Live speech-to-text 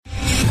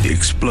the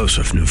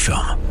explosive new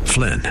film,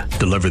 Flynn,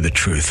 Deliver the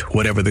Truth,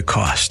 Whatever the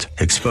Cost,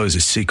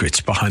 exposes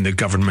secrets behind the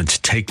government's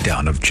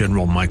takedown of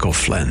General Michael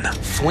Flynn.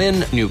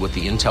 Flynn knew what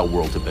the intel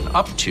world had been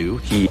up to.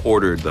 He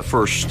ordered the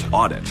first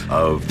audit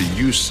of the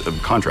use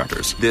of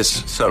contractors.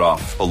 This set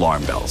off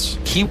alarm bells.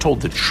 He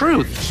told the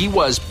truth. He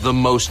was the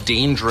most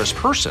dangerous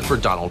person for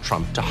Donald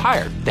Trump to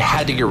hire. They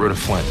had to get rid of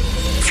Flynn.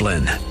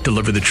 Flynn,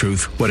 Deliver the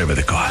Truth, Whatever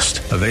the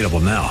Cost. Available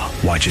now.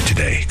 Watch it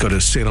today. Go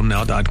to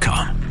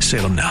salemnow.com.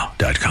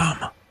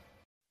 salemnow.com.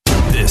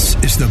 This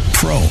is the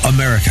Pro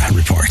America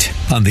Report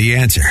on The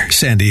Answer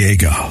San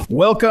Diego.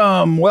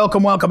 Welcome.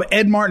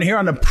 Ed Martin here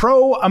on the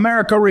Pro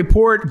America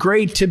Report.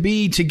 Great to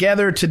be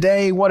together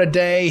today. What a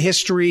day.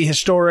 History,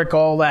 historic,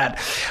 all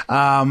that.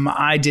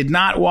 I did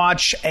not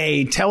watch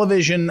a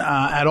television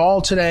at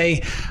all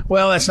today.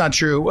 Well, that's not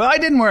true. Well, I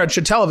didn't watch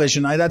a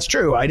television. That's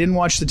true. I didn't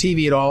watch the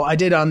TV at all. I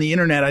did on the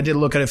internet. I did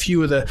look at a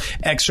few of the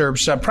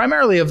excerpts,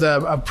 primarily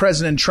of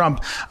President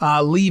Trump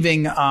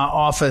leaving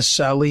office,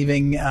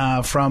 leaving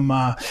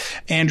from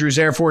Andrews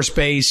Air Force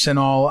Base and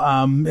all.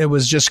 It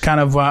was just kind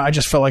of, I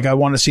just felt like I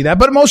wanted to see that.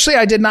 But mostly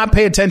I did not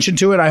pay attention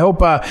to it. I hope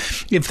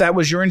if that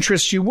was your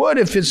interest, you would.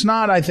 If it's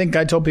not, I think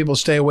I told people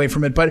stay away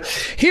from it. But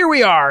here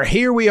we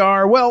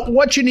are. Well,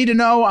 what you need to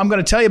know, I'm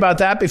going to tell you about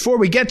that. Before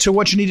we get to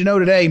what you need to know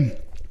today,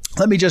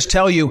 let me just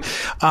tell you,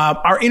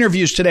 our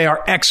interviews today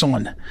are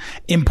excellent,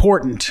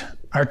 important.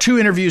 Our two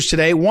interviews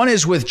today. One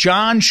is with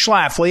John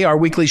Schlafly, our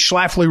weekly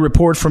Schlafly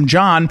Report from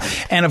John.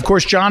 And of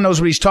course, John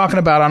knows what he's talking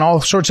about on all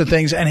sorts of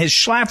things. And his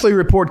Schlafly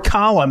Report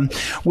column,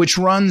 which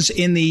runs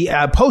in the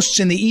posts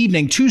in the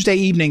evening, Tuesday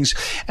evenings,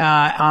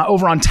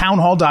 over on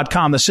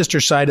townhall.com, the sister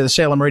site of the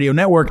Salem Radio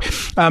Network.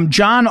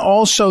 John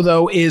also,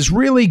 though, is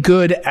really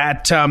good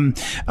at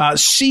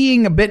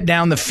seeing a bit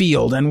down the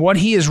field. And what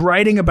he is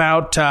writing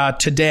about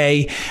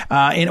today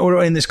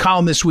in this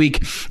column this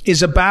week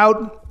is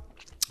about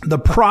the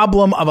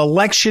problem of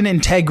election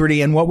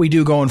integrity and what we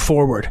do going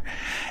forward.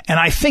 And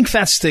I think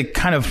that's the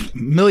kind of $1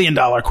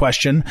 million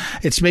question.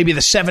 It's maybe the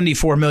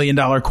 $74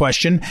 million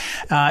question,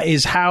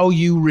 is how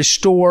you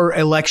restore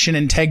election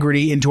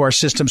integrity into our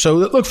system. So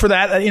look for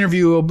that. That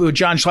interview with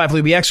John Schlafly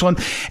will be excellent.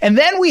 And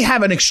then we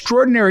have an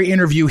extraordinary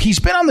interview. He's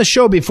been on the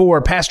show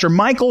before, Pastor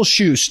Michael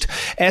Schust,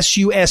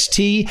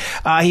 S-U-S-T.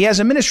 He has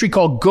a ministry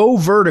called Go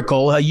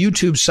Vertical, a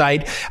YouTube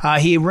site.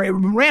 He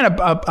ran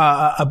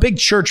a big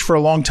church for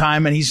a long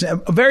time, and he's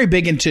very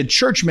big into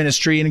church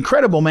ministry, an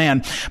incredible man.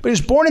 But he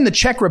was born in the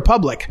Czech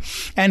Republic.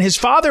 And his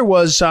father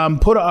was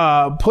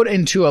put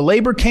into a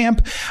labor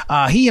camp.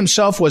 He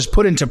himself was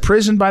put into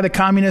prison by the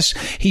communists.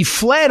 He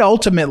fled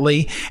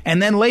ultimately,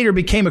 and then later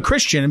became a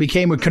Christian and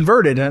became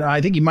converted. And I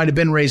think he might have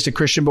been raised a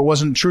Christian, but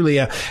wasn't truly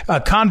a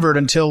convert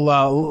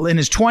until in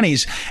his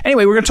 20s.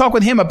 Anyway, we're going to talk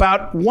with him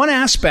about one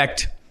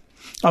aspect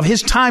of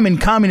his time in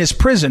communist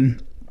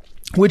prison,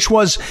 which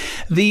was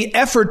the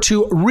effort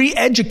to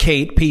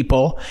re-educate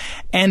people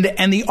and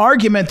the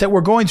argument that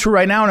we're going through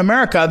right now in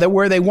America, that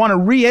where they want to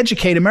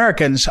re-educate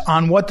Americans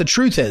on what the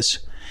truth is.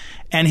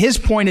 And his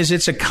point is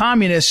it's a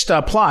communist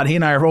plot. He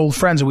and I are old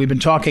friends, and we've been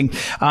talking.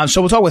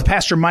 So we'll talk with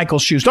Pastor Michael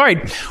Schust. All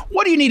right,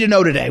 what do you need to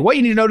know today? What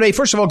you need to know today,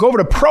 first of all, go over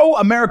to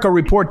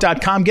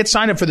proamericareport.com. Get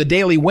signed up for the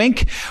Daily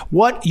Wink.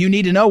 What you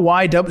need to know,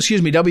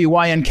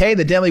 WYNK.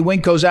 The Daily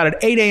Wink goes out at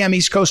 8 a.m.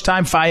 East Coast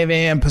time, 5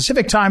 a.m.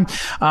 Pacific time.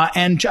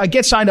 And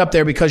get signed up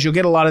there because you'll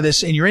get a lot of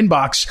this in your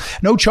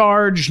inbox. No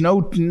charge,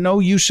 no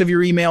use of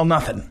your email,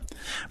 nothing.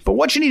 But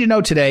what you need to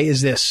know today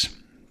is this.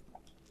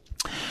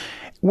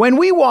 When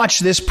we watch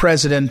this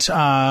president,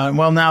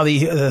 now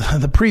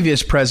the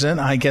previous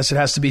president, I guess it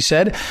has to be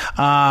said,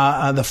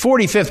 the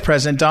 45th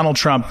president, Donald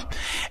Trump,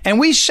 and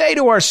we say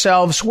to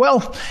ourselves,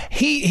 well,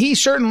 he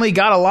certainly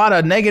got a lot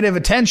of negative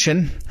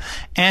attention,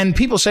 and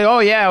people say, oh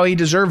yeah, he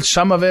deserved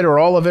some of it or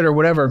all of it or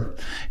whatever.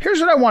 Here's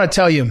what I want to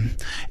tell you.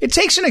 It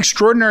takes an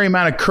extraordinary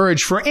amount of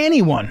courage for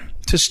anyone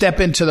to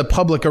step into the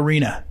public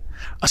arena,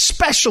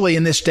 especially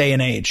in this day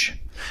and age.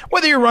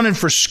 Whether you're running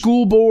for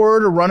school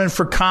board or running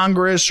for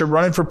Congress or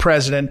running for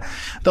president,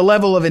 the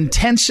level of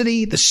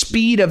intensity, the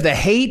speed of the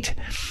hate,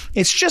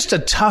 it's just a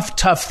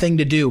tough thing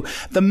to do.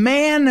 The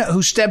man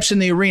who steps in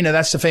the arena,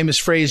 that's the famous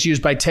phrase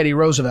used by Teddy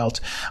Roosevelt,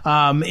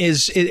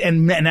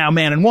 and now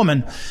man and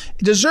woman,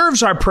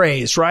 deserves our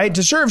praise, right?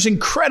 Deserves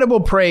incredible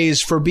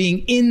praise for being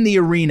in the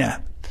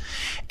arena.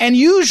 And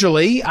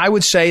usually, I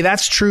would say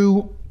that's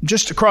true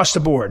just across the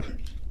board.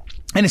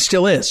 And it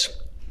still is.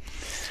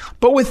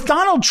 But with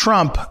Donald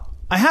Trump,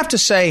 I have to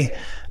say,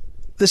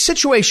 the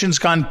situation's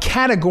gone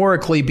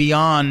categorically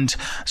beyond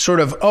sort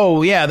of,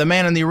 oh yeah, the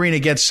man in the arena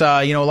gets,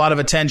 a lot of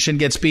attention,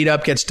 gets beat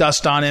up, gets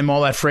dust on him,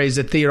 all that phrase,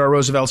 that Theodore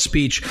Roosevelt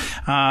speech.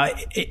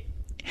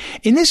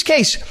 In this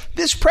case,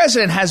 this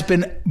president has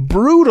been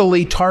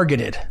brutally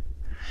targeted.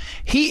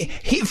 He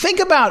think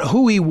about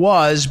who he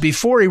was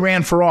before he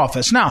ran for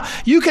office. Now,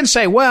 you can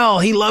say, well,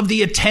 he loved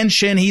the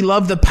attention, he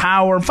loved the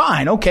power.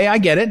 Fine, okay, I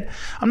get it.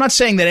 I'm not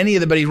saying that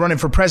anybody running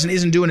for president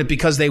isn't doing it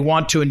because they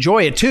want to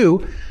enjoy it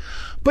too.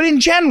 But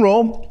in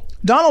general,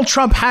 Donald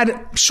Trump had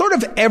sort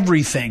of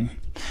everything.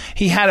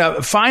 He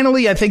had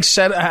finally, I think,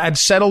 had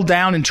settled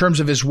down in terms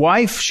of his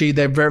wife.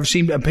 They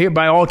seemed to appear,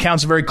 by all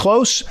accounts, very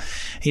close.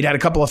 He'd had a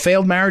couple of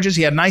failed marriages.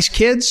 He had nice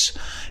kids.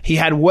 He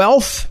had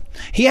wealth.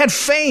 He had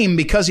fame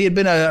because he had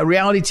been a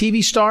reality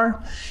TV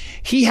star.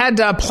 He had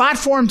a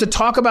platform to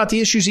talk about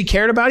the issues he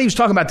cared about. He was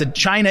talking about the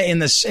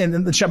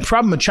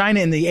problem of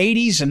China in the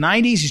 80s and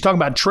 90s. He's talking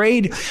about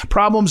trade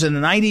problems in the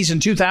 90s and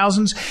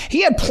 2000s.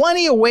 He had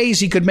plenty of ways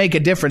he could make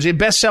a difference. He had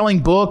best-selling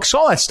books,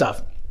 all that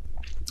stuff.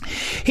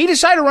 He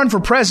decided to run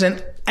for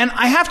president, and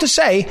I have to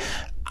say,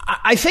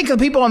 I think the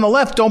people on the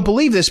left don't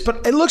believe this,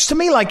 but it looks to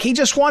me like he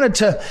just wanted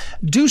to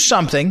do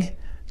something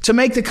to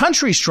make the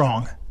country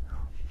strong.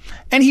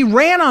 And he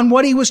ran on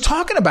what he was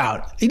talking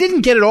about. He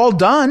didn't get it all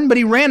done, but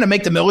he ran to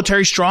make the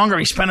military stronger.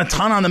 He spent a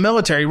ton on the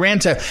military. He ran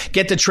to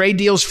get the trade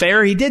deals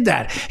fair. He did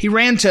that. He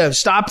ran to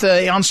stop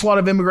the onslaught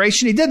of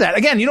immigration. He did that.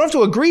 Again, you don't have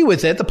to agree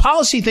with it. The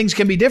policy things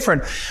can be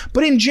different.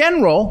 But in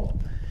general,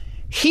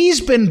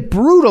 he's been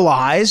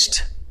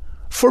brutalized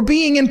for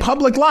being in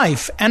public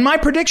life. And my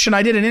prediction,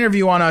 I did an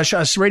interview on a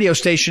radio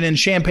station in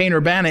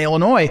Champaign-Urbana,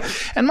 Illinois,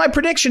 and my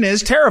prediction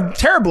is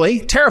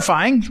terribly,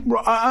 terrifying,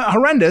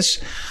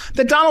 horrendous,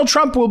 that Donald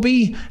Trump will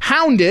be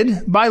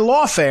hounded by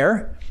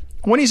lawfare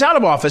when he's out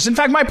of office. In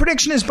fact, my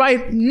prediction is by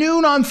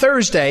noon on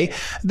Thursday,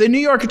 the New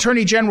York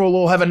Attorney General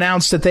will have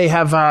announced that they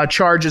have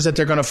charges that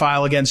they're going to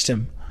file against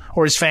him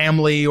or his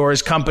family or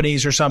his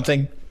companies or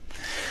something.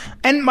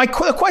 And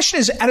the question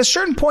is, at a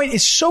certain point,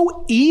 it's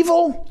so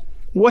evil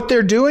what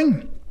they're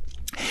doing.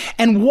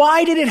 And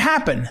why did it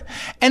happen?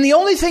 And the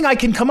only thing I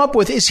can come up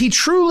with is he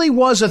truly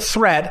was a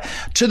threat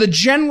to the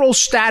general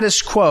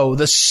status quo,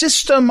 the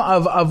system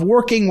of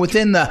working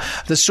within the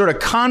sort of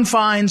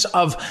confines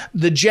of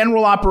the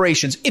general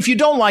operations. If you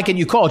don't like it,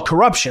 you call it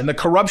corruption, the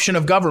corruption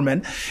of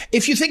government.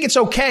 If you think it's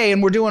okay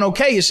and we're doing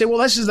okay, you say, well,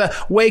 this is the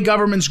way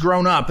government's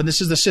grown up and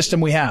this is the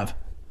system we have.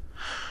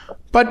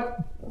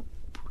 But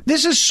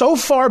this is so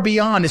far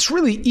beyond. It's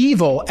really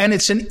evil, and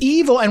it's an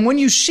evil. And when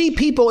you see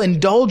people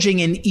indulging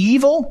in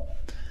evil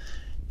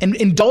and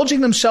indulging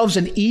themselves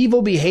in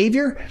evil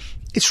behavior,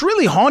 it's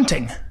really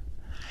haunting.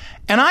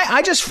 And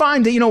I just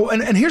find that,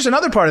 and here's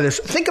another part of this.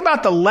 Think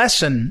about the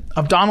lesson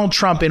of Donald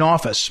Trump in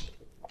office.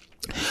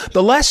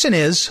 The lesson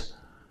is,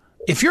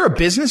 if you're a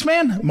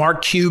businessman,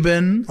 Mark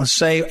Cuban, let's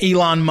say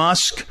Elon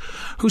Musk,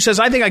 who says,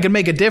 I think I can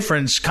make a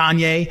difference,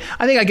 Kanye.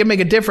 I think I can make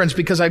a difference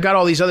because I've got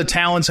all these other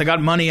talents. I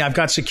got money. I've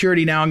got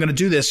security now. I'm going to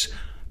do this.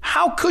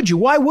 How could you?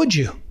 Why would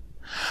you?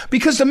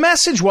 Because the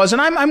message was,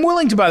 and I'm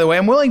willing to, by the way,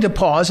 I'm willing to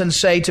pause and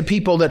say to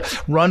people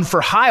that run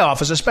for high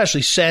office,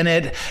 especially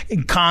Senate,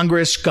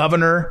 Congress,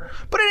 governor,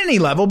 but at any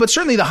level, but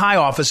certainly the high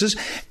offices,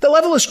 the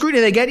level of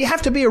scrutiny they get, you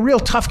have to be a real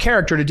tough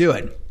character to do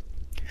it.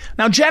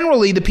 Now,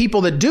 generally, the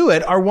people that do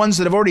it are ones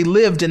that have already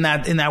lived in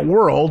that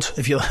world.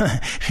 If you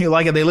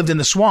like it, they lived in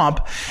the swamp.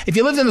 If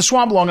you lived in the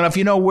swamp long enough,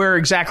 you know where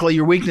exactly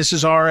your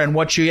weaknesses are and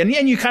what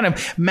and you kind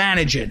of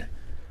manage it.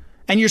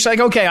 And you're like,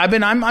 okay,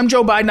 I'm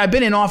Joe Biden. I've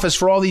been in office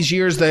for all these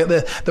years.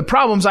 The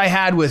problems I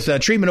had with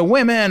treatment of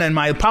women and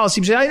my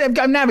policies,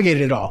 I've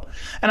navigated it all.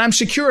 And I'm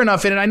secure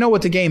enough in it. I know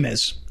what the game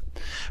is.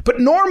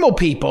 But normal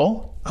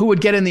people who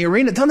would get in the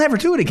arena, they'll never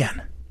do it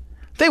again.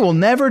 They will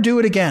never do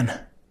it again.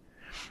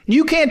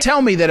 You can't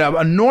tell me that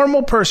a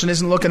normal person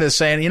isn't looking at this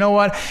saying, you know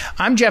what,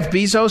 I'm Jeff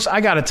Bezos.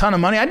 I got a ton of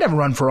money. I'd never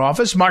run for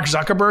office. Mark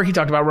Zuckerberg, he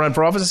talked about running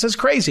for office. It says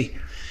crazy.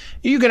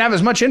 You can have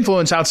as much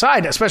influence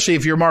outside, especially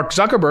if you're Mark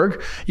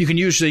Zuckerberg. You can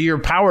use your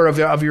power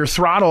of your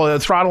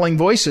throttling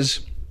voices.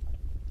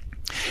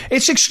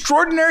 It's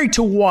extraordinary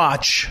to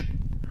watch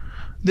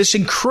this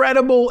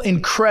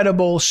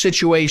incredible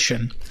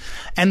situation.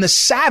 And the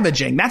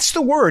savaging, that's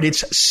the word,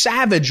 it's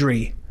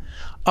savagery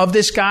of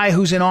this guy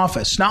who's in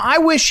office. Now, I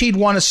wish he'd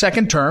won a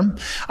second term.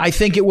 I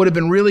think it would have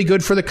been really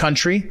good for the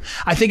country.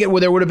 I think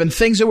there would have been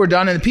things that were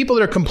done, and the people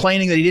that are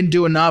complaining that he didn't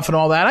do enough and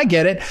all that, I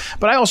get it.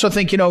 But I also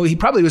think, he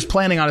probably was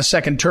planning on a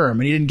second term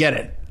and he didn't get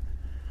it.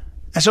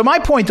 And so my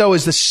point, though,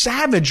 is the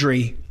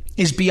savagery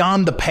is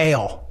beyond the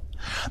pale.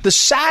 The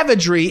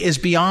savagery is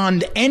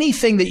beyond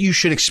anything that you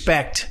should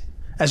expect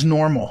as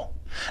normal.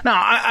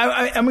 Now,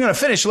 I'm going to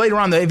finish later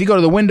on. If you go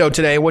to the window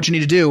today, what you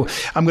need to do,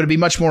 I'm going to be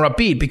much more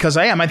upbeat because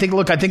I am. I think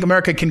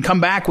America can come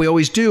back. We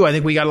always do. I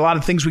think we got a lot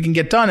of things we can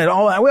get done, and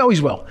we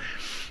always will.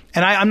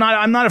 And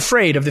I'm not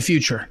afraid of the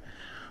future,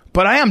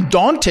 but I am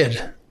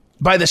daunted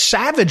by the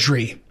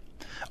savagery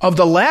of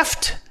the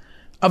left,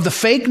 of the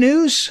fake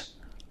news,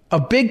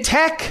 of big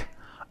tech,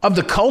 of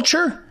the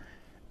culture.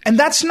 And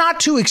that's not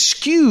to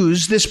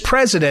excuse this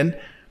president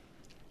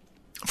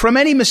from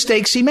any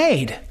mistakes he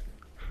made.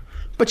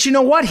 But you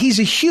know what? He's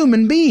a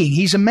human being.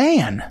 He's a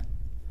man.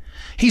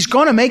 He's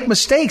going to make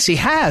mistakes. He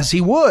has. He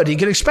would. He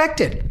could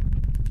expect it.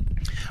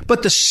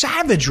 But the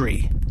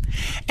savagery,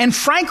 and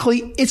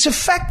frankly, it's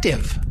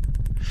effective.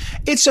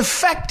 It's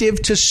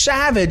effective to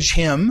savage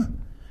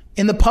him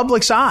in the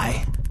public's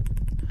eye.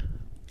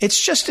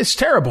 It's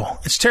terrible.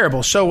 It's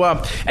terrible. So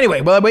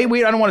anyway, I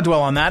don't want to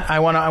dwell on that. I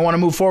want to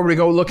move forward and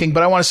go looking.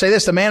 But I want to say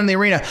this: the man in the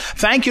arena.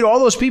 Thank you to all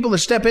those people that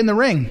step in the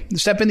ring, that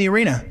step in the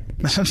arena.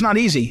 It's not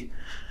easy.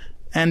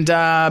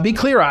 and be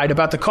clear-eyed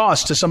about the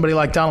cost to somebody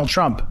like Donald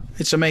Trump.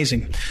 It's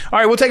amazing. All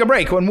right, we'll take a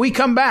break. When we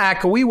come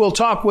back, we will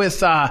talk with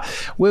John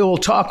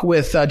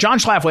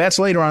Schlafly. That's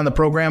later on in the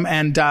program,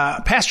 and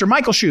Pastor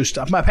Michael Schust.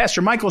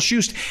 Pastor Michael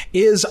Schust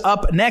is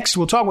up next.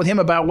 We'll talk with him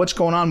about what's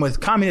going on with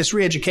communist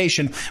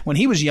re-education when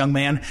he was a young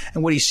man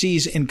and what he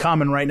sees in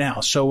common right now.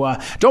 So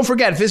don't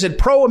forget, visit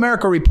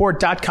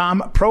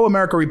proamericareport.com,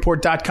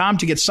 proamericareport.com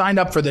to get signed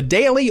up for the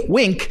Daily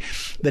Wink.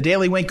 The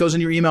Daily Wink goes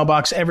in your email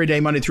box every day,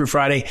 Monday through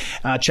Friday.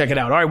 Check it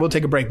out. All right, we'll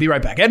take a break. Be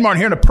right back. Ed Martin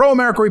here in the Pro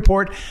America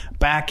Report.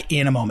 Back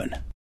in a moment.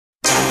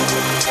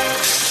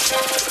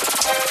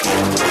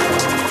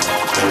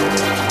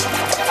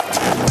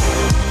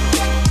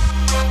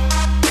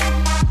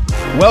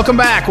 Welcome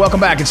back.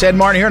 It's Ed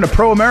Martin here in the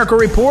Pro America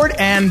Report,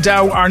 and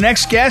our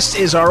next guest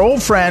is our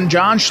old friend,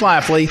 John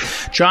Schlafly.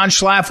 John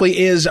Schlafly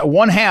is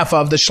one half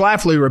of the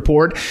Schlafly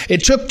Report.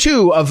 It took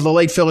two of the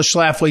late Phyllis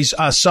Schlafly's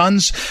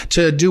sons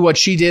to do what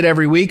she did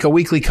every week, a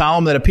weekly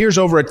column that appears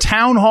over at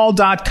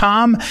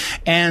townhall.com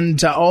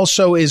and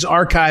also is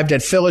archived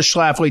at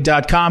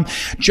phyllisschlafly.com.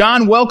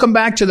 John, welcome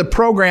back to the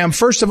program.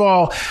 First of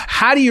all,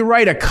 how do you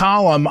write a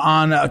column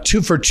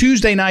for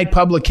Tuesday night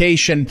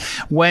publication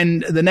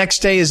when the next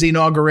day is the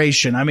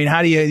inauguration? I mean,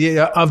 how do you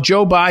of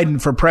Joe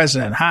Biden for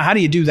president? How do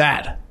you do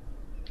that?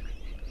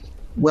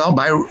 Well,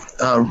 by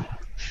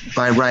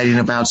writing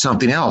about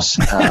something else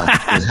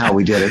is how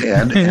we did it,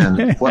 Ed.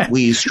 And what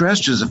we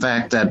stressed is the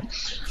fact that,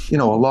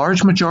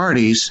 large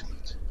majorities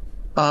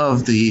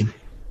of the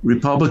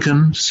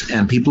Republicans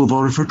and people who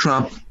voted for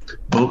Trump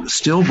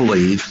still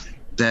believe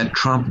that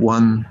Trump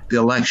won the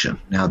election.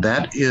 Now,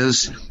 that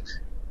is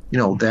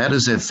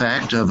a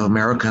fact of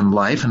American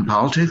life and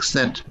politics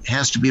that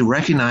has to be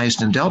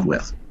recognized and dealt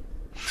with.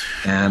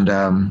 And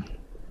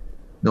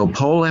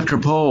poll after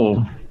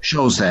poll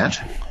shows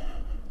that.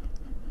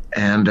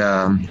 And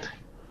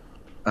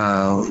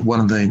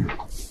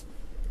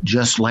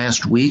just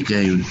last week,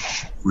 a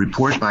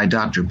report by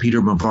Dr.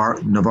 Peter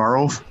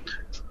Navarro,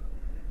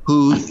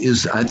 who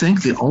is, I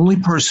think, the only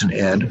person,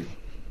 Ed,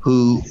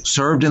 who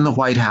served in the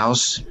White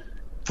House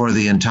for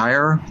the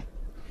entire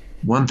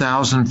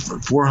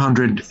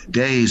 1,400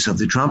 days of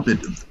the Trump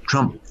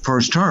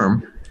first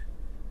term,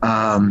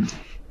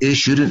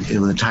 issued it.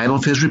 The title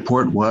of his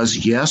report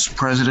was, "Yes,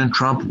 President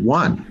Trump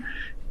Won."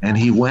 And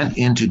he went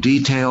into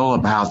detail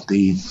about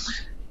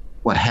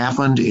what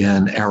happened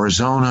in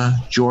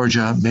Arizona,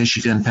 Georgia,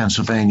 Michigan,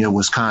 Pennsylvania,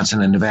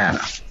 Wisconsin, and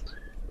Nevada.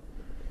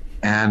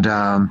 And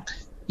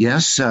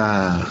yes,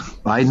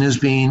 Biden is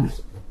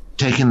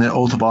taking the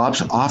oath of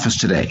office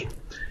today.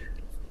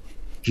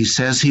 He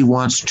says he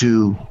wants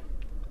to,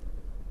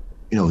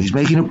 he's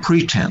making a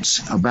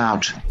pretense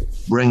about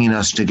bringing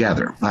us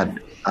together, but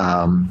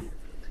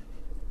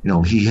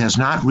he has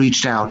not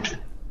reached out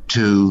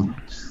to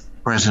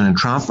President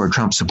Trump or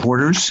Trump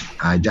supporters.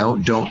 I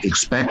don't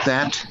expect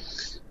that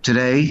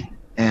today.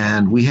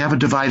 And we have a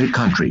divided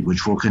country,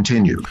 which will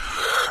continue.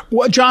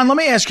 Well, John, let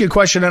me ask you a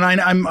question, and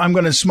I'm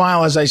going to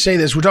smile as I say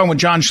this. We're talking with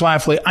John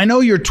Schlafly. I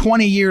know you're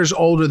 20 years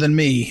older than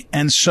me,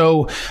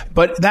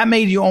 but that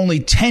made you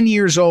only 10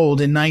 years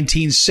old in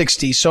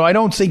 1960. So I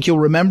don't think you'll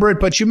remember it,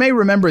 but you may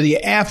remember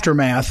the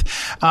aftermath.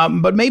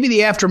 But maybe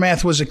the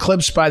aftermath was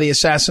eclipsed by the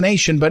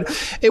assassination. But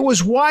it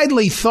was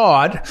widely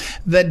thought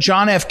that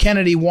John F.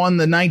 Kennedy won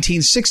the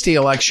 1960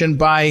 election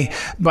by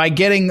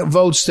getting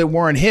votes that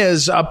weren't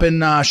his up in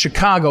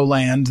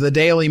Chicagoland. The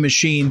Daley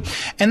Machine.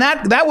 And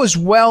that was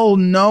well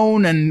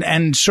known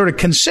and sort of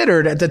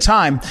considered at the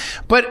time.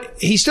 But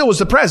he still was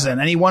the president,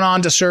 and he went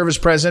on to serve as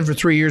president for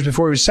 3 years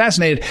before he was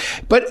assassinated.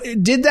 But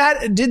did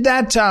that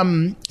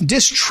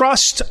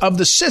distrust of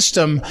the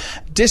system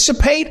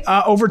dissipate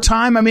over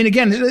time? I mean,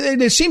 again,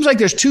 it seems like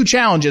there's two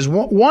challenges.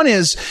 One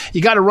is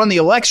you got to run the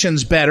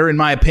elections better, in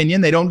my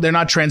opinion. They're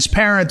not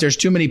transparent. There's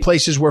too many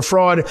places where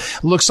fraud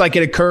looks like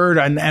it occurred,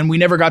 and we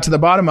never got to the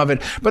bottom of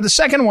it. But the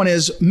second one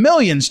is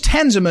millions,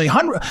 tens of millions,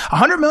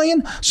 100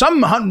 million, some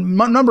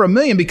number of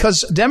million,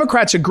 because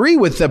Democrats agree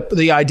with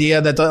the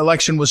idea that the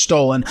election was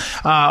stolen.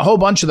 A whole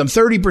bunch of them,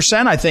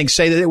 30%, I think,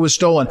 say that it was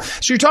stolen.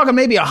 So you're talking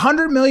maybe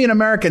 100 million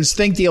Americans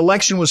think the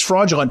election was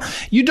fraudulent.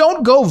 You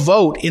don't go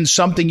vote in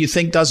something you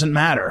think doesn't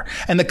matter.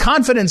 And the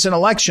confidence in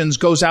elections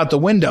goes out the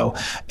window.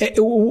 In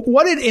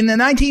the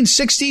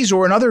 1960s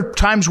or in other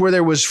times where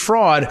there was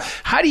fraud,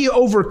 how do you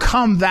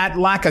overcome that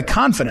lack of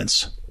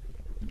confidence?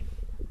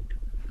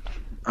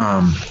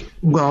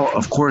 Well,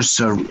 of course,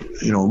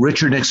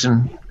 Richard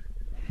Nixon,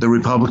 the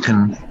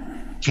Republican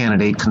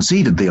candidate,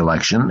 conceded the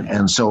election.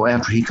 And so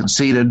after he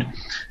conceded,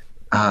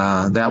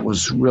 that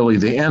was really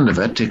the end of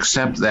it,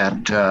 except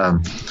that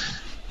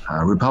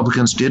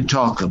Republicans did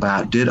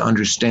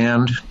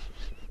understand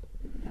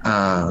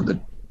the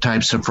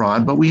types of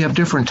fraud, but we have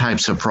different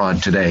types of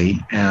fraud today.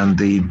 And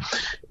the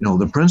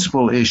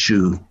principal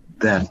issue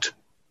that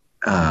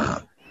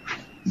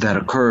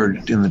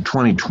occurred in the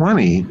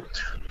 2020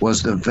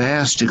 was the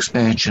vast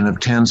expansion of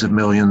tens of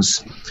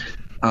millions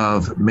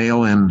of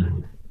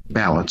mail-in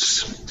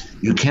ballots.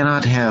 You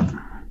cannot have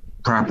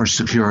proper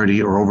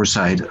security or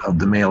oversight of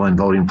the mail-in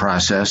voting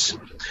process.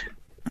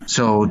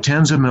 So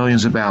tens of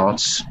millions of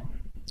ballots.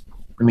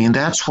 I mean,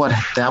 that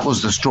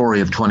was the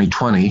story of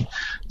 2020,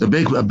 a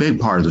big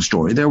part of the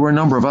story. There were a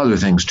number of other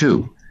things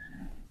too,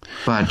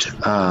 but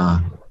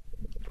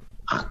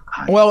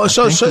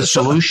the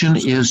solution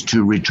is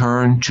to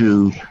return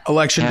to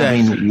election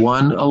having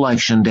one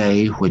election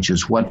day, which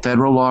is what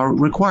federal law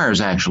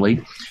requires.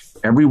 Actually,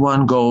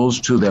 everyone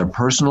goes to their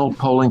personal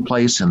polling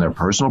place in their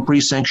personal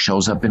precinct,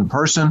 shows up in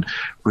person,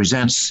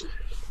 presents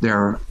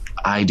their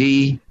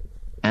ID,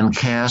 and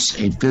casts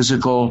a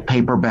physical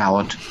paper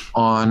ballot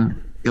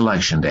on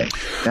Election Day.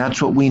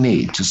 That's what we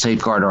need to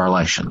safeguard our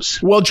elections.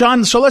 Well,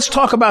 John, so let's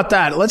talk about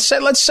that. Let's say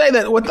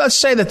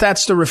that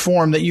that's the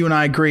reform that you and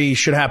I agree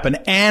should happen.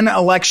 And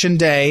Election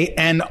Day,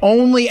 and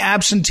only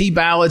absentee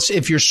ballots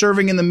if you're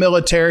serving in the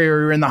military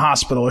or you're in the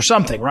hospital or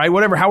something, right?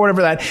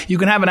 However that you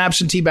can have an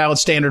absentee ballot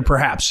standard,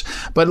 perhaps.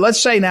 But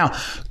let's say now,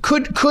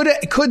 could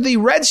the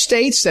red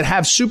states that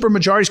have super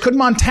majorities, could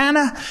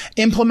Montana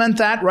implement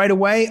that right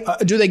away?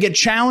 Do they get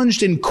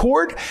challenged in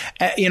court?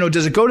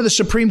 Does it go to the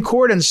Supreme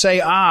Court and say,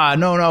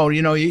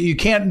 no, you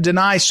can't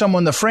deny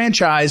someone the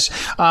franchise?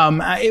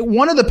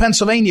 One of the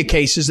Pennsylvania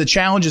cases, the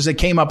challenges that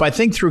came up, I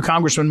think through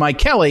Congressman Mike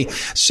Kelly,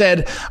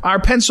 said our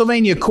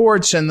Pennsylvania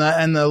courts and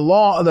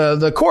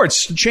the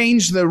courts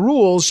changed the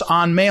rules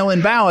on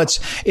mail-in ballots.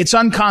 It's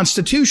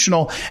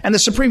unconstitutional. And the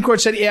Supreme Court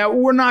said,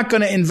 we're not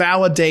going to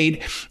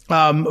invalidate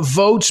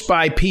votes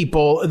by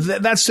people.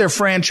 That's their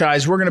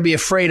franchise. We're going to be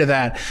afraid of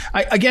that.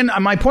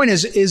 My point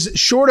is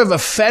short of a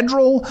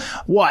federal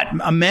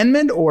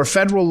amendment or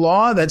federal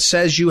law that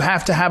says you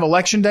have to have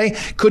Election Day,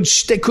 could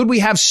we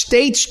have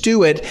states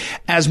do it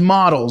as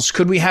models?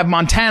 Could we have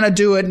Montana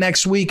do it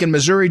next week and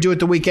Missouri do it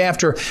the week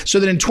after, so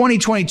that in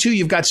 2022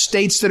 you've got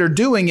states that are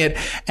doing it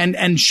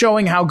and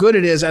showing how good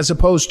it is, as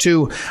opposed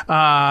to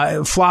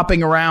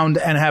flopping around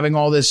and having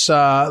all this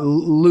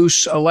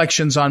loose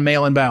elections on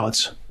mail-in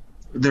ballots?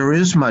 There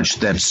is much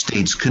that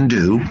states can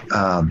do.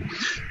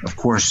 Of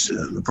course,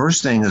 the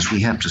first thing is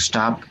we have to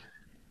stop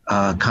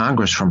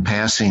Congress from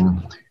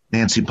passing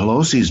Nancy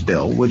Pelosi's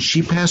bill, which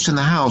she passed in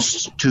the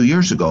House 2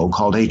 years ago,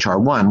 called H.R.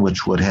 1,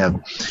 which would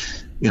have,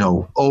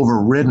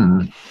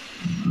 overridden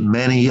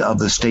many of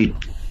the state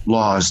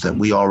laws that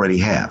we already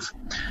have.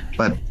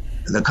 But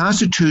the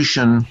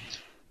Constitution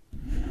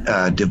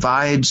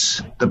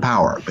divides the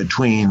power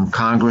between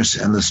Congress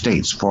and the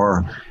states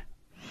for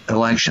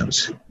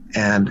elections.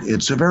 And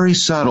it's a very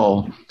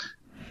subtle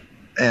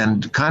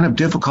and kind of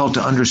difficult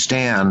to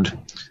understand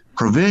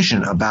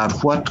provision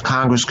about what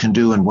Congress can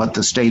do and what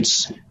the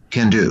states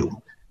can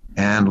do.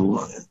 And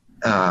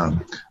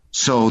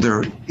so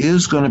there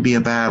is going to be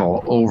a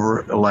battle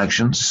over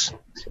elections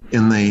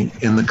in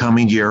the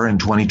coming year in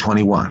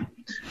 2021.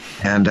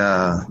 And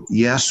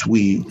yes,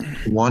 we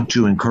want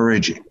to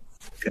encourage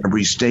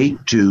every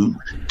state to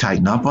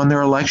tighten up on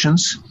their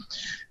elections.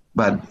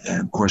 But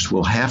of course,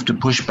 we'll have to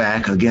push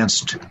back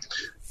against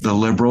the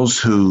liberals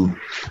who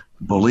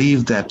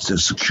believe that the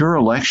secure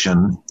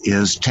election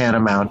is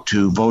tantamount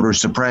to voter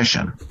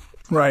suppression.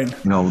 Right.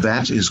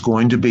 That is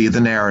going to be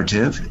the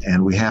narrative,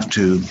 and we have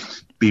to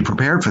be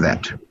prepared for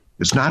that.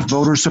 It's not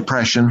voter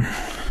suppression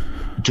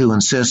to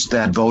insist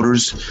that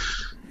voters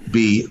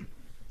be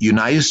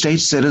United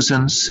States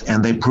citizens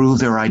and they prove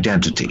their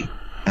identity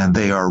and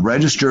they are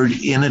registered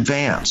in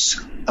advance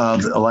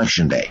of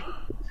Election Day.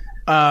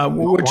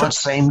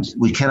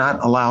 We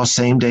cannot allow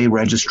same-day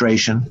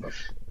registration.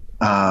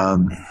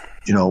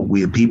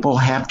 People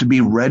have to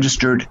be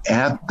registered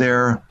at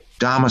their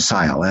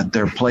domicile, at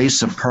their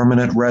place of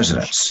permanent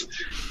residence.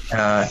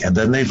 And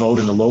then they vote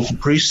in the local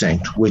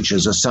precinct, which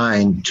is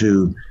assigned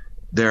to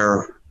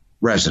their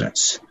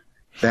residence.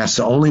 That's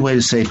the only way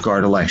to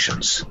safeguard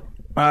elections.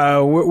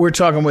 We're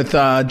talking with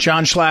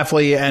John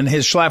Schlafly, and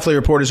his Schlafly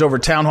report is over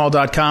at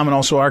townhall.com and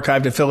also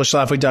archived at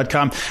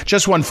phyllisschlafly.com.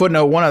 Just one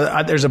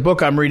footnote. There's a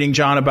book I'm reading,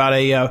 John, about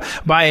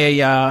by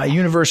a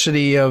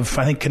University of,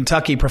 I think,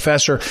 Kentucky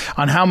professor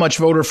on how much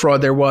voter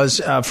fraud there was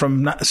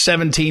from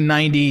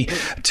 1790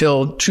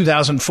 till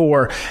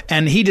 2004.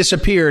 And he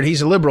disappeared.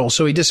 He's a liberal,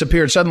 so he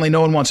disappeared. Suddenly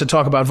no one wants to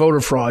talk about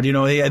voter fraud.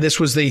 This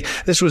was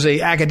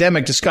a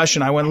academic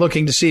discussion. I went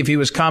looking to see if he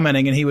was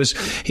commenting, and he was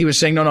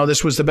saying, no,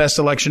 this was the best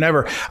election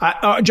ever.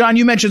 John,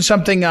 you mentioned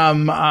something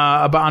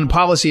about on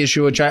policy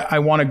issue, which I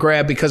want to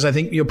grab because I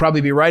think you'll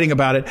probably be writing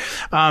about it.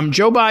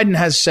 Joe Biden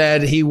has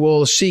said he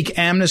will seek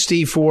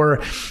amnesty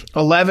for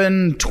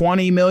 11,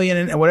 20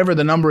 million, whatever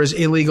the number is,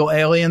 illegal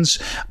aliens.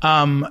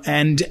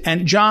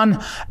 And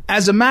John,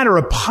 as a matter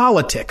of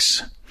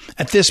politics,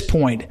 at this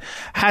point,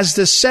 has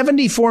the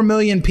 74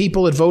 million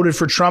people that voted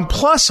for Trump,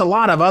 plus a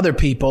lot of other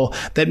people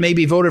that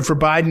maybe voted for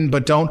Biden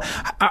but don't,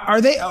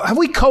 have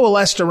we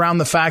coalesced around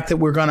the fact that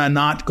we're going to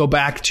not go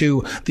back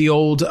to the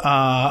old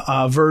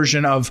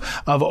version of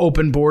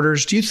open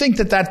borders? Do you think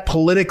that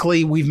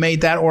politically we've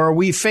made that, or are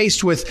we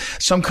faced with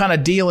some kind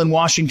of deal in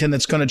Washington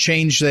that's going to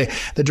change the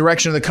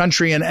direction of the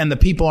country and the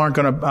people aren't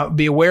going to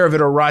be aware of it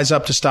or rise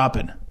up to stop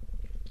it?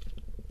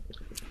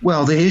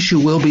 Well, the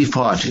issue will be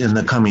fought in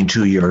the coming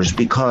 2 years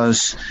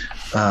because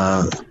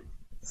the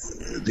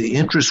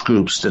interest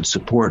groups that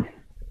support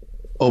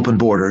open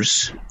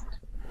borders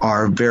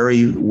are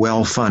very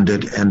well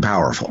funded and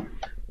powerful.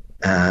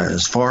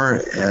 As far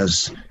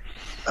as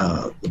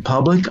the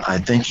public, I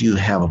think you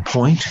have a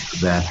point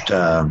that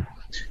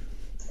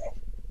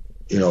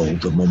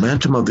the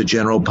momentum of the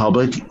general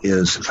public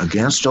is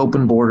against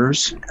open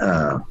borders,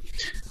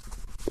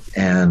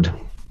 and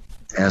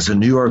as the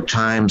New York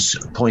Times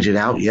pointed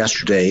out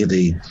yesterday,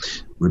 the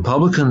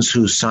Republicans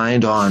who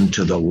signed on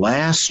to the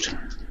last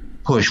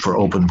push for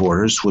open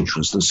borders, which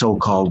was the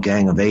so-called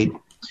Gang of Eight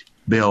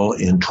bill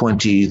in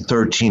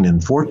 2013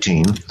 and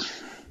 14,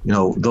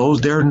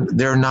 those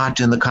they're not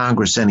in the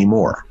Congress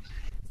anymore.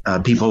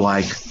 People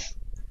like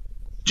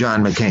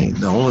John McCain.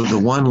 The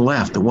one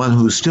left, the one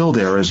who's still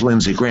there, is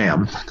Lindsey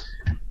Graham,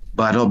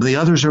 but the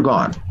others are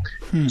gone.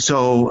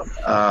 So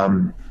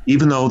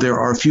even though there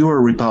are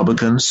fewer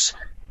Republicans,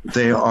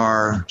 they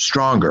are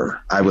stronger,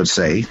 I would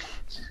say.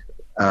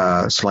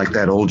 It's like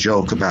that old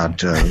joke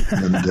about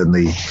in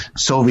the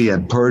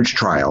Soviet purge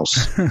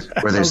trials,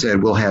 where they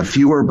said we'll have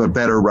fewer but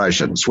better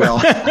Russians. Well,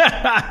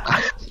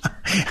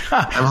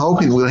 I'm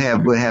hoping we'll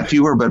have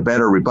fewer but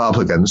better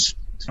Republicans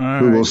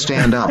who will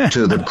stand up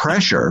to the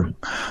pressure,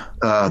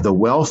 the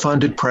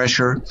well-funded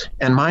pressure,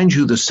 and mind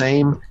you, the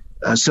same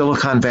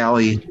Silicon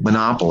Valley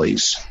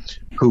monopolies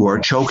who are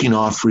choking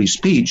off free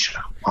speech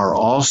are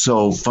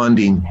also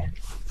funding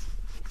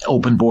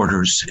open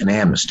borders and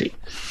amnesty.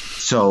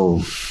 So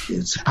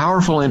it's a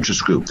powerful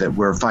interest group that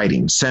we're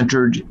fighting,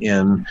 centered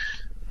in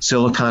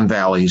Silicon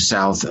Valley,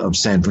 south of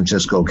San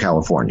Francisco,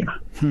 California.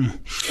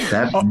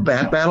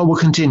 That battle will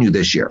continue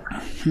this year.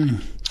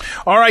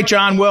 All right,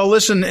 John. Well,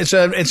 listen,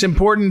 it's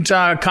important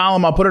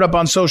column. I'll put it up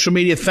on social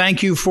media.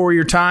 Thank you for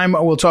your time.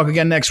 We'll talk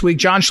again next week.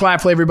 John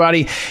Schlafly,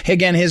 everybody.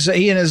 Again,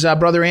 he and his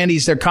brother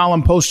Andy's, their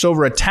column posts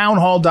over at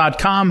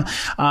townhall.com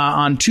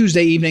on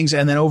Tuesday evenings,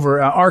 and then over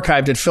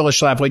archived at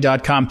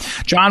phyllisschlafly.com.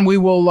 John,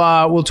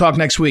 we'll talk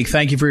next week.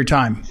 Thank you for your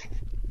time.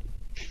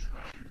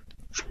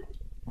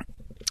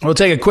 We'll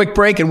take a quick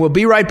break, and we'll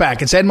be right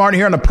back. It's Ed Martin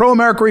here on the Pro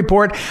America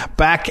Report.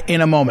 Back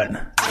in a moment.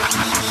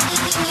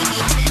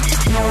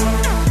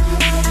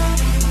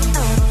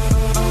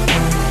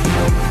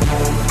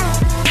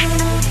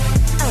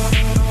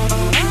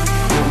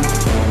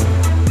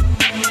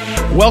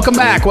 Welcome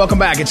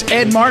back. It's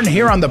Ed Martin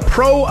here on the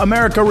Pro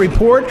America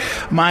Report.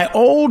 My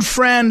old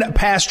friend,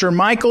 Pastor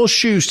Michael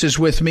Schust, is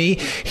with me.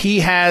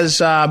 He's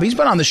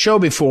been on the show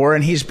before,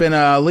 and he's been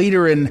a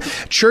leader in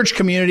church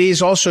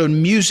communities, also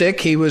in music.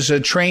 He was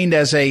trained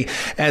as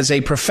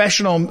a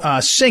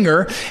professional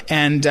singer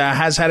and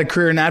has had a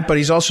career in that, but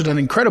he's also done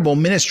incredible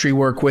ministry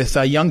work with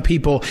young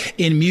people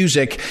in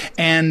music.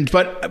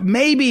 But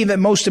maybe the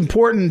most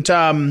important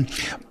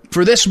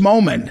for this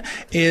moment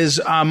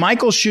is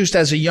Michael Schust,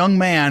 as a young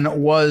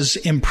man, was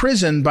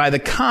imprisoned by the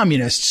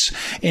communists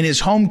in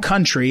his home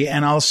country,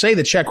 and I'll say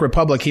the Czech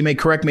Republic. He may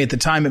correct me at the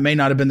time; it may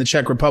not have been the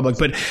Czech Republic,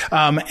 but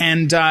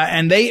and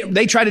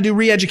they try to do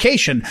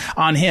re-education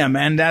on him.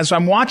 And as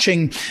I'm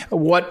watching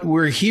what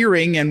we're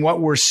hearing and what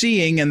we're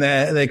seeing, and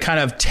the kind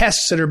of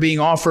tests that are being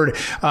offered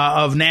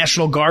of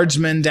National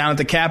Guardsmen down at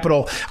the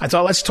Capitol, I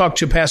thought let's talk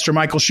to Pastor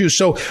Michael Schust.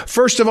 So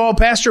first of all,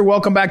 Pastor,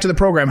 welcome back to the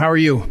program. How are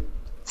you?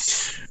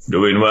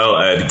 Doing well,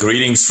 Ed.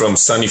 Greetings from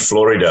sunny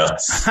Florida.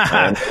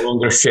 I'm no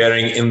longer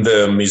sharing in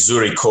the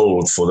Missouri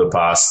cold for the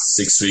past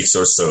 6 weeks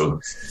or so.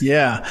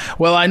 Yeah.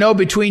 Well, I know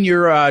between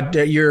your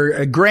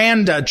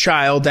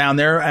grandchild down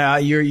there,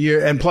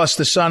 and plus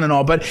the son and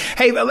all. But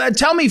hey,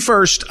 tell me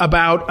first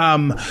about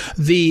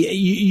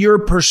your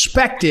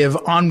perspective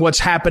on what's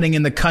happening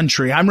in the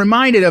country. I'm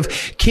reminded of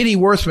Kitty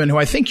Worthman, who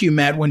I think you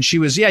met when she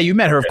was. Yeah, you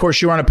met her. Of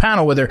course, you were on a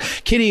panel with her.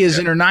 Kitty is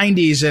in her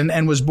 90s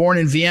and was born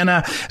in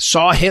Vienna.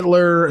 Saw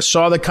Hitler.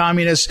 Saw the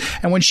communists.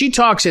 And when she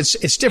talks,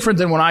 it's different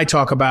than when I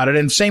talk about it.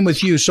 And same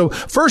with you. So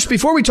first,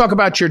 before we talk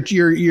about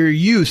your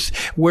youth,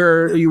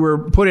 where you were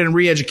put in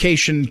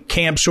re-education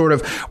camp, sort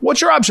of,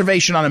 what's your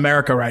observation on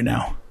America right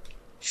now?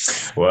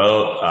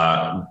 Well,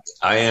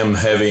 I am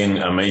having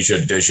a major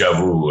deja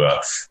vu.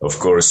 Of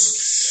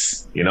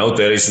course,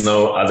 there is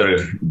no other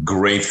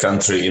great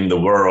country in the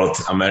world.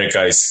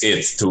 America is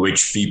it, to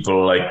which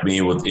people like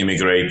me would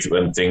immigrate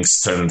when things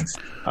turned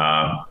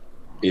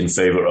in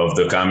favor of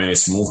the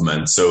communist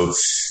movement. So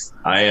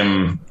I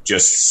am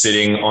just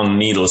sitting on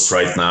needles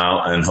right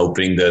now and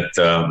hoping that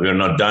we're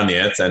not done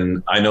yet.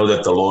 And I know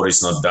that the Lord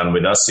is not done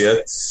with us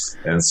yet.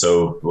 And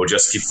so we'll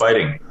just keep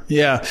fighting.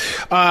 Yeah.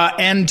 All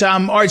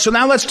right. So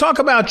now let's talk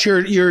about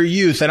your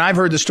youth. And I've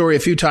heard the story a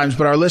few times,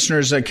 but our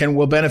listeners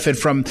will benefit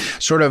from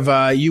sort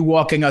of you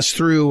walking us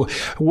through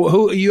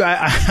who you.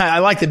 I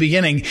like the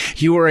beginning.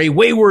 You were a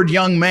wayward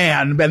young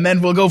man, and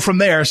then we'll go from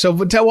there. So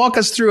walk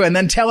us through, and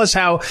then tell us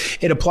how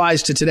it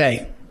applies to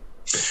today.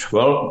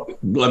 Well,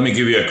 let me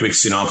give you a quick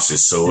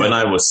synopsis. So when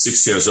I was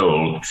 6 years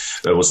old,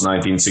 that was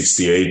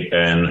 1968,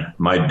 and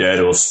my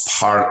dad was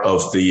part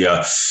of the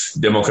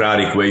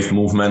Democratic Wave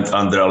movement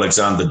under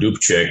Alexander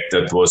Dubček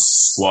that was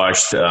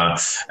squashed,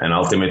 and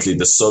ultimately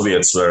the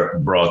Soviets were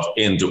brought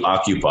in to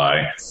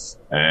occupy.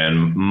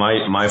 And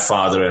my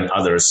father and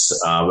others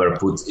were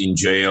put in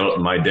jail.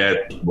 My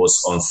dad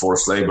was on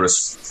forced labor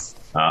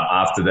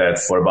after that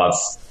for about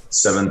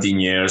 17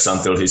 years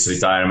until his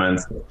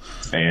retirement,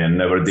 and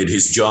never did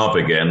his job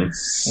again.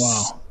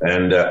 Wow.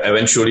 And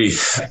eventually,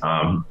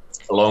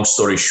 long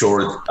story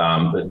short,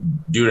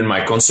 during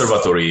my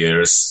conservatory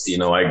years,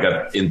 I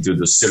got into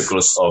the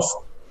circles of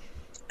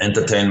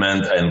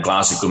entertainment and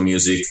classical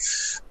music,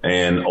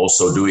 and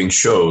also doing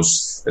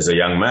shows as a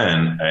young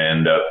man.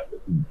 And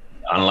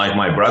unlike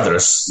my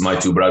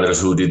two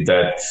brothers who did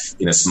that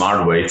in a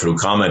smart way through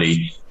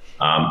comedy,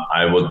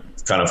 I would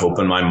kind of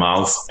open my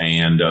mouth,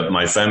 and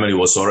my family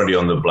was already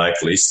on the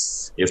blacklist.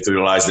 You have to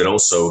realize that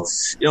also,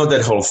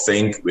 that whole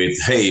thing with,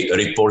 hey,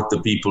 report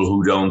the people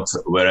who don't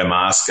wear a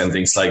mask and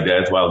things like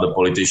that, while the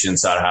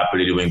politicians are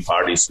happily doing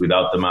parties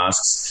without the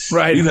masks.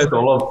 Right. We've had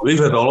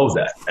all of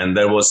that. And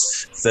there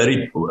was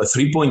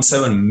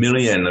 3.7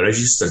 million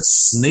registered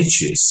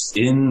snitches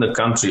in the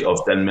country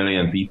of 10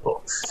 million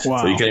people.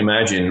 Wow. So you can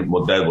imagine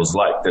what that was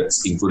like.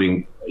 That's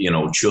including,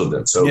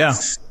 children. So yeah.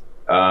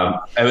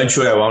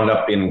 Eventually I wound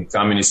up in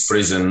communist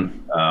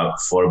prison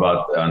for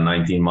about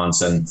 19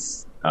 months. And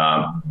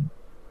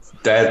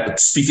that,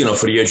 speaking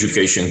of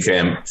re-education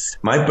camp,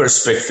 my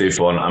perspective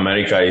on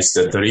America is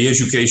that the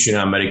re-education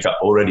in America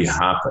already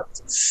happened.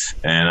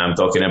 And I'm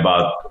talking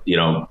about,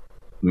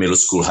 middle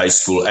school, high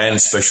school, and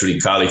especially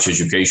college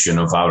education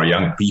of our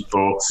young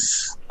people.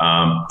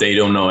 They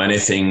don't know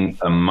anything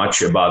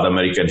much about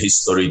American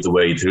history the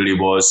way it really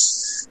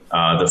was.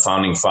 The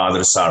founding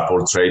fathers are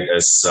portrayed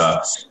as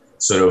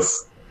sort of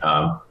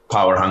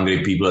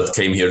power-hungry people that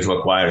came here to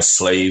acquire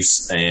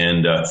slaves,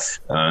 and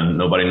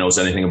nobody knows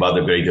anything about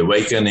the Great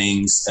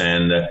Awakenings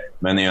and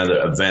many other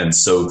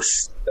events. So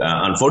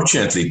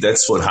unfortunately,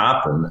 that's what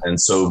happened. And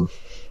so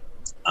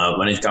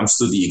when it comes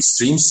to the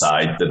extreme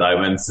side that I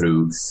went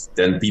through,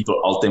 then people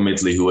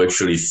ultimately who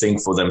actually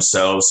think for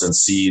themselves and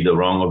see the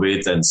wrong of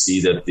it and see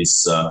that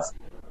this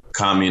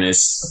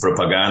communist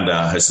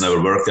propaganda has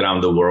never worked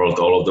around the world,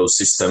 all of those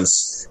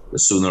systems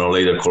sooner or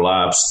later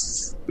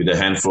collapsed with a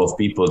handful of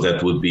people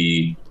that would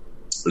be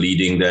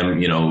leading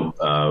them,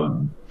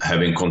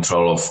 having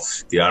control of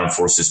the armed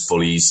forces,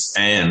 police,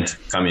 and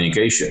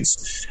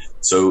communications.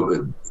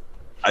 So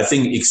I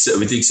think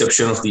with the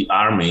exception of the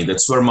army,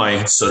 that's where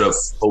my sort of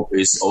hope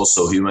is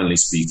also, humanly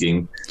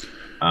speaking.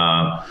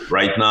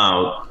 Right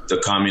now, the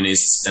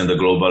communists and the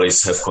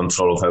globalists have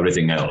control of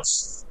everything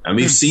else. And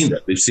we've seen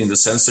that. We've seen the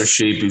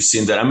censorship. We've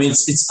seen that. I mean,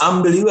 it's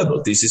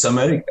unbelievable. This is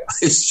America.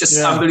 It's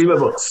just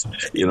unbelievable.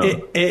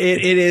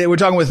 We're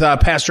talking with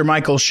Pastor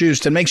Michael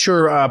Schust. And make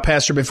sure,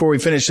 Pastor, before we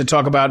finish, to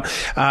talk about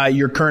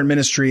your current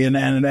ministry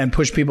and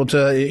push people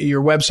to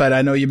your website.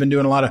 I know you've been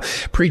doing a lot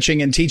of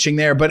preaching and teaching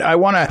there. But I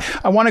want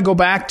to go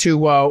back to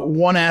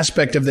one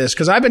aspect of this,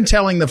 because I've been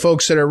telling the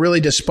folks that are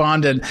really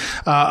despondent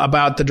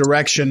about the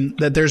direction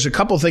that there's a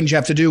couple things you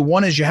have to do.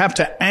 One is you have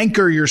to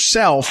anchor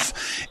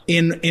yourself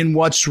in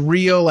what's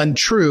real and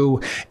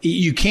true.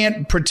 You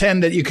can't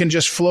pretend that you can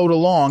just float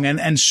along.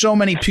 And so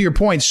many, to your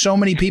point, so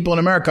many people in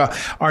America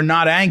are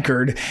not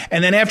anchored.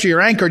 And then after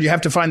you're anchored, you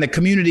have to find the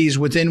communities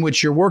within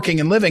which you're working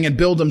and living and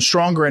build them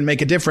stronger and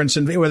make a difference,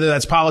 and whether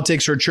that's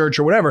politics or church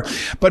or whatever.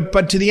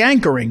 But to the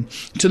anchoring,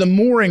 to the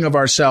mooring of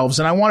ourselves.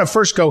 And I want to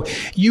first go,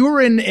 you were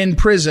in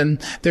prison.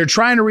 They're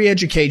trying to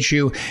re-educate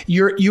you.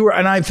 You were,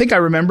 and I think I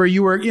remember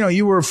you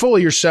were full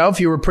of yourself.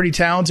 You were pretty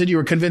talented. You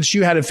were convinced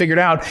you had it figured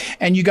out,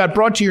 and you got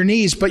brought to your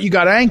knees, but you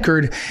got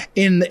anchored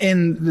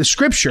in the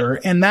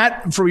scripture, and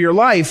that for your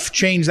life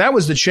changed. That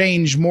was the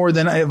change more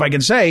than, if I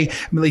can say,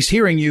 at least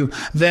hearing you,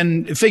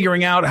 than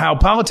figuring out how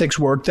politics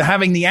work, to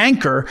having the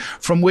anchor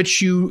from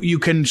which you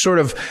can sort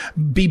of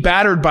be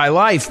battered by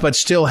life, but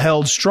still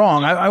held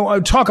strong. I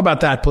talk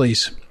about that,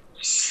 please.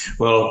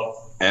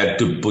 Well, I had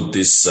to put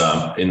this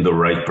in the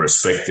right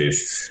perspective.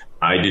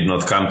 I did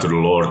not come to the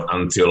Lord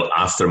until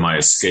after my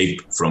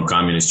escape from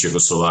communist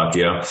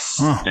Czechoslovakia.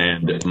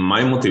 And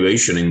my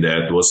motivation in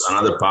that was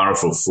another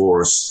powerful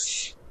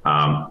force,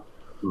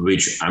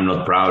 which I'm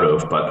not proud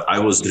of, but I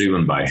was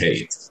driven by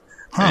hate.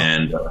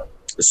 And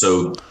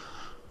so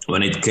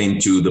when it came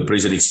to the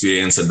prison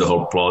experience and the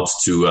whole plot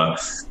to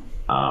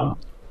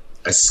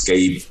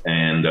escape,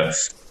 and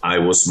I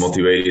was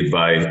motivated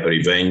by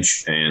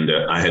revenge, and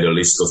I had a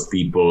list of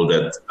people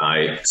that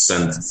I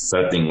sent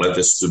threatening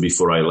letters to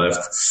before I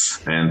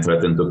left, and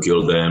threatened to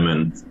kill them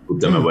and put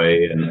them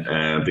away,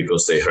 and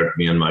because they hurt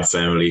me and my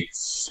family.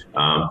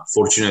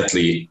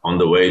 Fortunately, on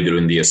the way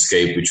during the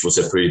escape, which was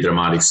a pretty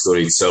dramatic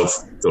story itself,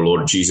 the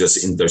Lord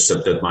Jesus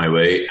intercepted my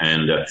way,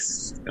 and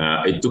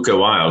it took a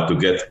while to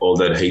get all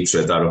that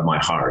hatred out of my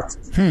heart.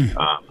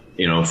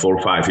 4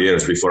 or 5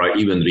 years before I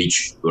even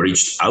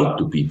reached out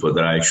to people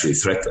that I actually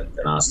threatened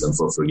and asked them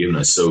for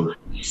forgiveness. So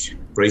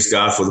praise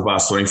God, for the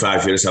past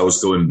 25 years, I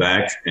was going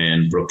back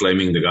and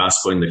proclaiming the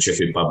gospel in the Czech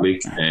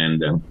Republic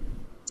and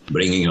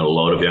bringing a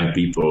lot of young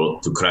people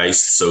to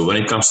Christ. So when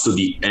it comes to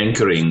the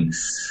anchoring,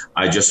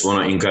 I just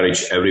want to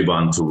encourage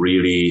everyone to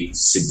really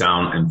sit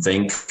down and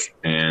think,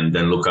 and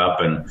then look up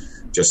and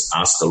just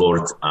ask the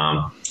Lord,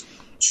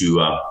 to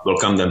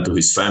welcome them to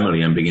his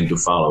family and begin to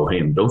follow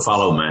him. Don't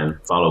follow man,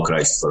 follow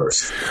Christ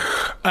first.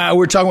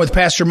 We're talking with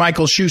Pastor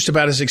Michael Schust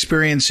about his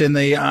experience in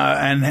the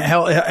and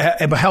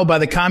held by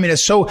the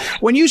communists. So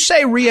when you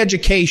say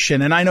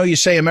re-education, and I know you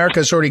say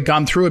America's already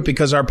gone through it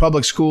because our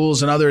public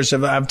schools and others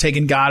have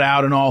taken God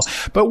out and all,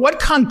 but what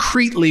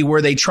concretely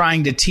were they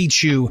trying to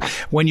teach you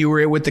when you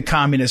were with the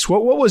communists?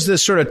 What was the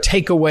sort of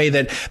takeaway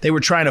that they were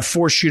trying to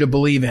force you to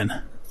believe in?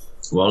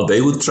 Well,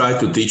 they would try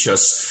to teach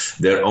us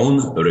their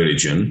own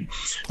religion,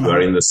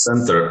 where in the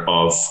center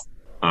of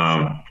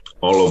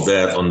all of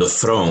that, on the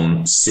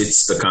throne,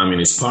 sits the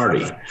Communist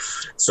Party.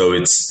 So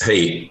it's,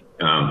 hey,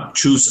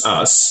 choose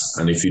us,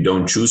 and if you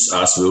don't choose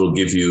us, we will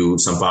give you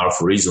some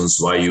powerful reasons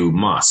why you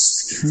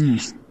must.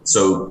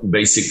 So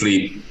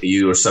basically,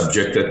 you're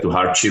subjected to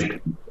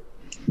hardship,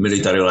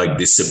 military-like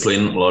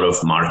discipline, a lot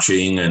of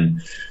marching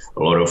and a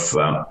lot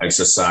of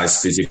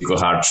exercise, physical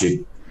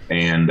hardship,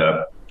 and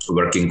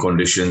working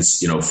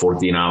conditions,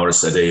 14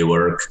 hours a day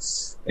work,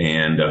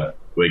 and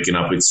waking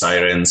up with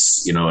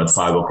sirens, at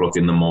 5 o'clock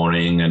in the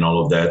morning and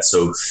all of that.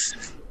 So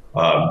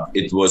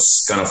it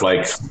was kind of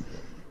like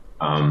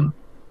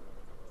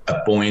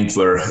a point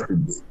where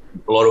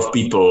a lot of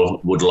people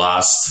would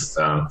last.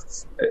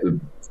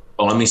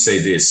 Let me say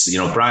this,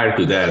 prior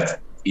to that,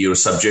 you're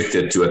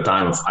subjected to a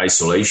time of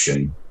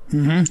isolation.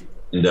 Mm-hmm.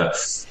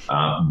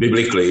 And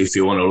biblically, if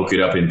you want to look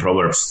it up in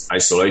Proverbs,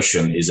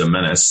 isolation is a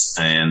menace,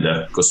 and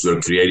because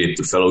we're created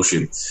to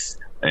fellowship,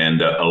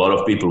 and a lot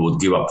of people would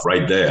give up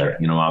right there,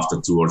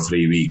 after 2 or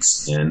 3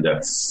 weeks. And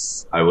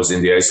I was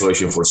in the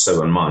isolation for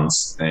 7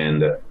 months,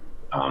 and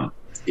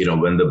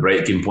when the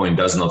breaking point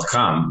does not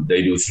come,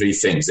 they do 3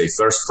 things. They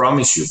first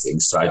promise you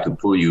things, try to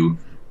pull you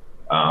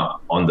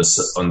on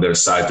their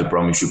side to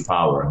promise you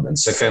power, and then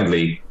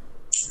secondly,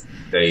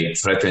 they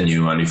threaten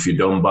you, and if you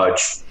don't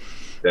budge,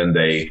 then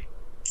they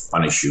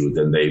punish you,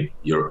 then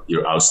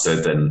you're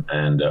ousted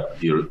and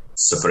you're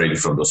separated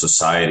from the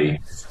society.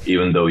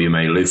 Even though you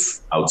may live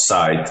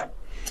outside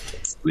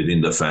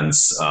within the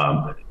fence,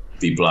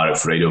 people are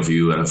afraid of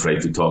you and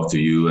afraid to talk to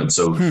you. And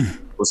so it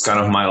was kind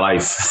of my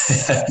life.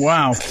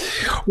 Wow.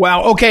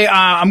 Okay.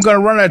 I'm going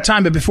to run out of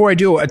time, but before I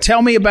do,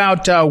 tell me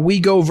about We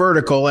Go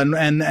Vertical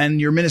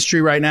and your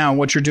ministry right now and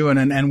what you're doing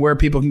and where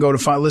people can go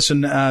to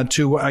listen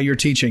to your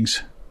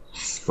teachings.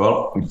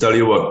 Well, I'll tell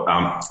you what,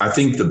 I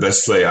think the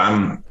best way,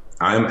 I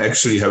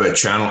actually have a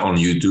channel on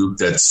YouTube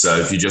that's,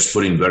 if you just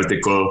put in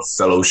Vertical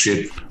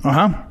Fellowship.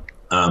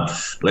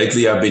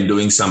 Lately, I've been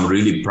doing some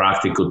really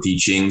practical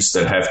teachings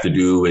that have to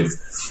do with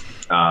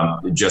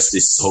just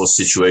this whole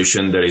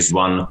situation. There is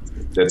one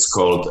that's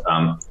called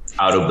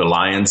Out of the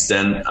Lion's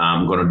Den.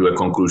 I'm going to do a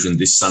conclusion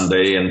this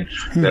Sunday, and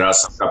there are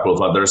a couple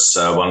of others,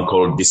 one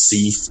called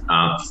Deceive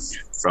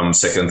from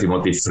 2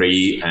 Timothy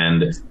 3.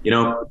 And,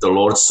 the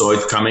Lord saw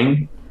it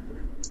coming.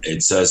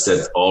 It says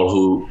that all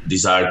who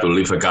desire to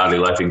live a godly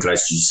life in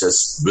Christ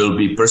Jesus will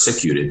be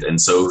persecuted.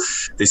 And so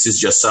this is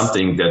just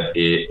something that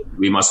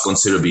we must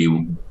consider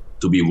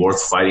to be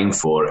worth fighting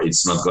for.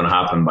 It's not going to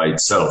happen by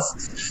itself.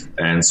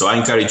 And so I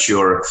encourage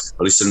your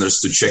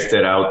listeners to check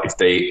that out if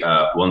they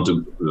want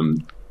to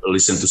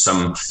listen to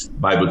some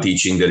Bible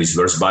teaching that is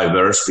verse by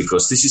verse,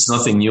 because this is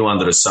nothing new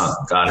under the sun.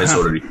 God has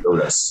already showed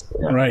us.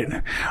 Yeah.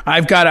 Right.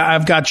 I've got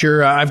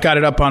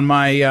it up on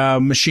my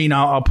machine.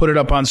 I'll put it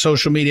up on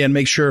social media and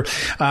make sure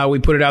we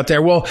put it out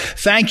there. Well,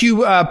 thank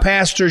you,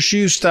 Pastor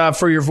Schust,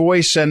 for your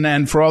voice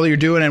and for all you're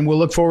doing. And we'll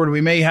look forward.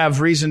 We may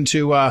have reason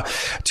to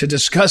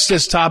discuss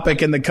this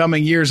topic in the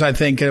coming years. I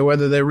think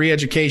whether the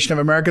re-education of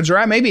Americans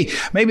or maybe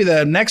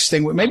the next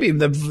thing, maybe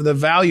the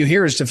value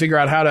here is to figure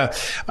out how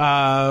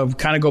to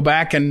kind of go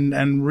back and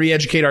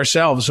re-educate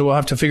ourselves. So we'll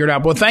have to figure it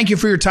out. Well, thank you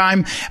for your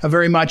time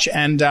very much,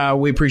 and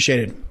we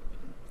appreciate it.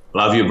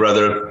 Love you,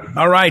 brother.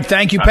 All right.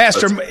 Thank you,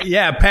 Pastor.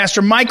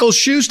 Pastor Michael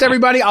Schust,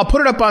 everybody. I'll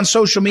put it up on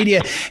social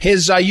media,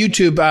 his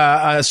YouTube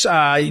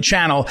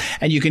channel,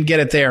 and you can get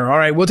it there. All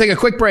right. We'll take a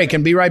quick break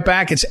and be right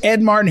back. It's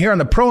Ed Martin here on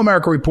the Pro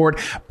America Report.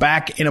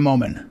 Back in a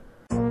moment.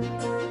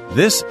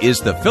 This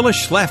is the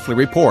Phyllis Schlafly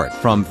Report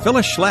from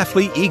Phyllis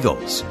Schlafly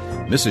Eagles.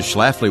 Mrs.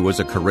 Schlafly was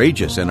a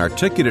courageous and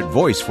articulate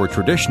voice for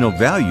traditional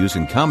values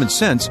and common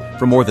sense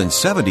for more than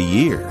 70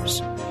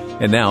 years.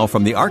 And now,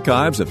 from the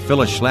archives of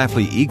Phyllis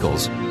Schlafly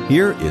Eagles,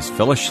 here is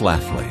Phyllis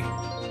Schlafly.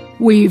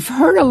 We've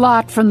heard a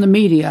lot from the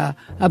media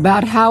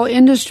about how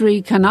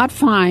industry cannot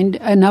find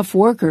enough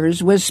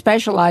workers with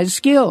specialized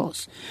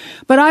skills.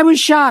 But I was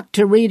shocked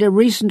to read a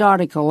recent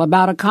article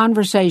about a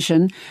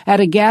conversation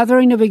at a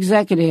gathering of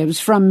executives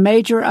from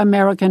major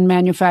American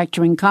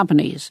manufacturing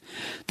companies.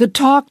 The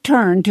talk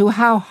turned to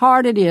how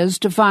hard it is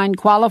to find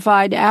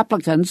qualified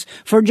applicants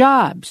for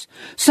jobs.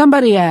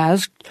 Somebody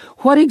asked,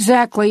 "What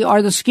exactly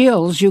are the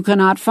skills you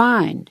cannot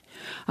find?"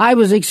 I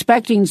was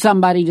expecting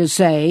somebody to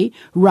say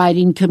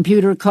writing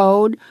computer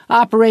code,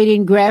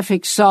 operating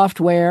graphics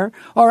software,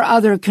 or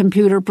other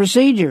computer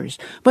procedures,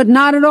 but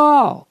not at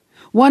all.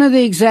 One of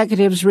the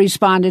executives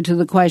responded to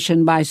the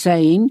question by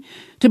saying,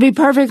 "To be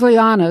perfectly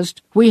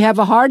honest, we have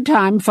a hard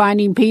time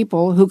finding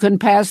people who can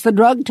pass the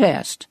drug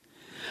test."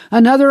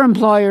 Another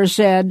employer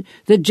said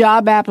that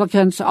job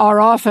applicants are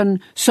often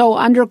so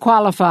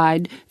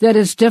underqualified that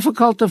it's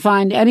difficult to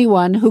find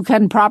anyone who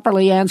can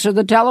properly answer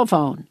the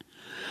telephone.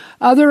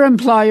 Other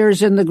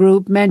employers in the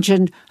group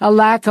mentioned a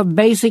lack of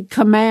basic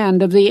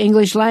command of the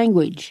English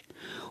language.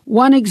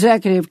 One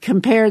executive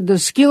compared the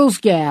skills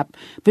gap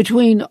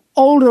between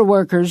older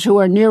workers who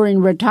are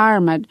nearing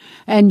retirement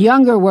and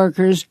younger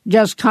workers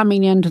just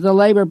coming into the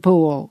labor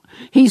pool.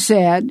 He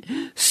said,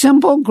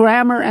 simple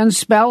grammar and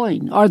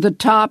spelling are the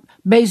top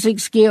basic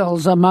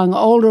skills among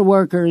older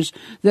workers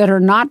that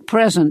are not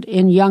present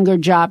in younger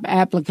job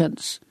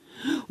applicants.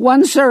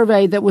 One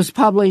survey that was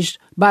published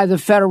by the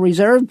Federal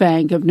Reserve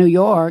Bank of New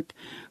York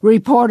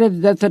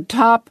reported that the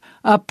top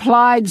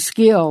applied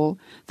skill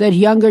that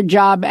younger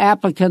job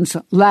applicants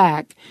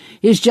lack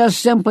is just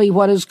simply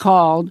what is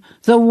called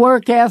the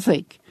work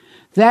ethic.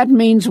 That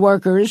means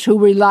workers who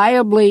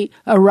reliably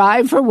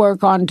arrive for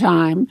work on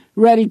time,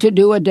 ready to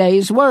do a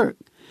day's work.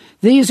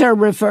 These are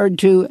referred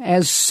to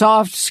as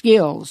soft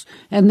skills,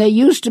 and they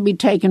used to be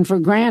taken for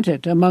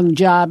granted among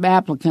job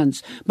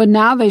applicants, but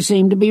now they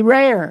seem to be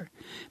rare.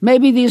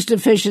 Maybe these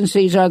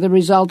deficiencies are the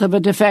result of a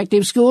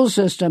defective school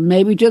system,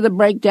 maybe to the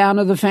breakdown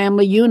of the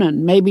family unit,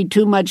 maybe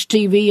too much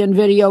TV and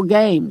video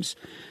games.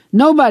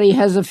 Nobody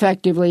has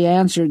effectively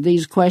answered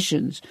these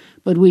questions,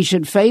 but we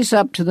should face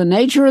up to the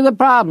nature of the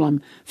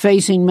problem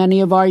facing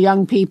many of our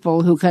young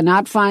people who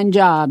cannot find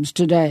jobs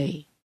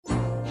today.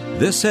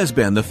 This has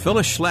been the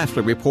Phyllis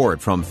Schlafly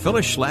Report from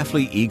Phyllis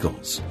Schlafly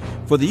Eagles.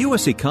 For the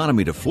U.S.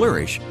 economy to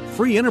flourish,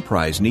 free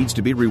enterprise needs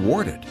to be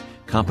rewarded.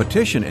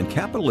 Competition and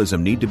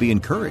capitalism need to be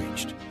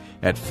encouraged.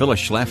 At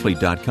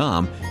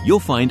phyllisschlafly.com, you'll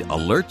find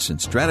alerts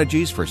and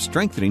strategies for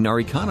strengthening our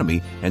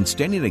economy and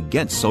standing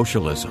against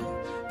socialism.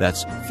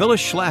 That's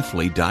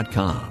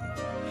phyllisschlafly.com.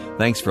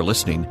 Thanks for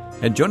listening,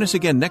 and join us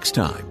again next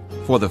time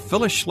for the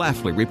Phyllis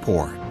Schlafly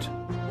Report.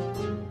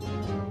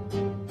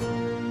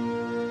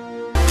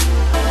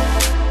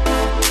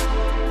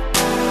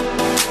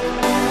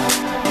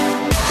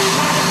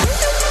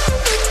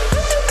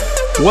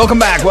 Welcome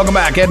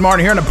back. Ed Martin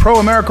here on the Pro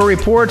America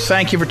Report.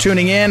 Thank you for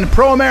tuning in.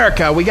 Pro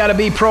America. We got to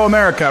be pro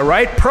America,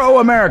 right? Pro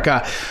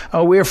America.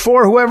 We're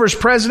for whoever's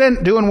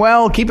president, doing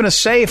well, keeping us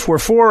safe. We're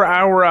for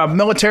our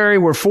military.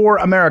 We're for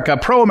America.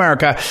 Pro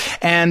America.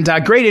 And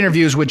great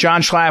interviews with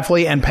John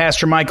Schlafly and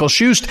Pastor Michael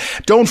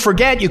Schust. Don't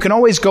forget, you can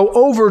always go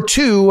over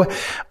to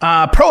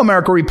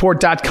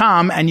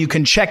proamericareport.com and you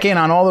can check in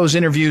on all those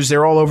interviews.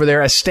 They're all over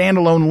there as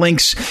standalone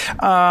links.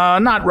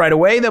 Not right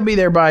away. They'll be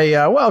there by,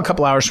 a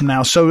couple hours from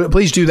now. So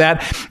please do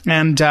that.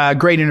 And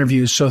great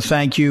interviews. So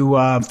thank you,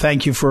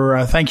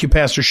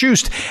 Pastor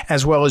Schust,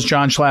 as well as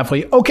John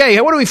Schlafly.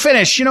 Okay, what do we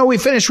finish? We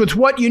finished with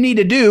what you need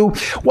to do.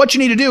 What you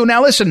need to do.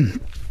 Now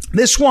listen.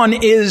 This one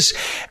is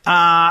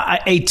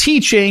a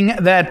teaching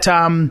that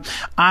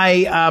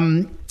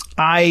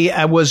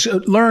I was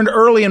learned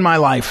early in my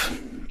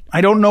life.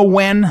 I don't know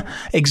when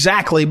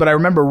exactly, but I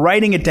remember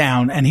writing it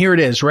down. And here it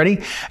is.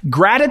 Ready?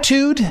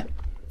 Gratitude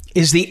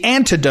is the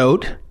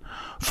antidote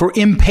for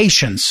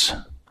impatience.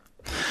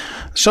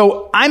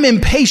 So I'm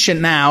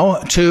impatient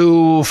now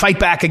to fight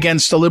back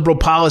against the liberal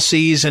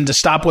policies and to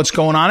stop what's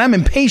going on. I'm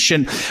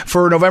impatient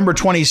for November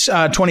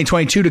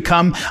 2022 to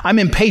come. I'm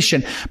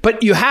impatient.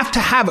 But you have to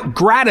have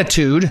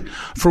gratitude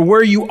for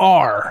where you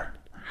are.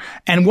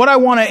 And what I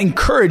want to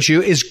encourage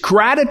you is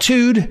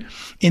gratitude.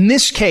 In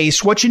this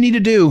case, what you need to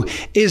do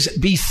is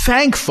be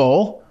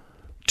thankful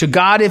to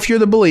God if you're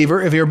the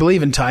believer, if you're a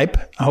believing type.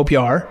 I hope you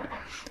are.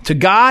 To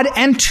God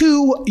and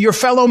to your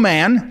fellow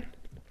man,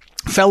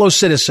 fellow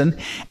citizen,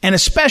 and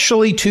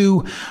especially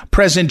to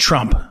President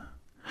Trump.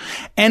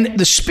 And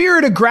the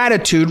spirit of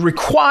gratitude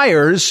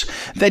requires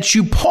that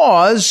you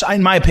pause,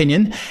 in my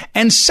opinion,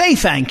 and say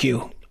thank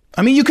you.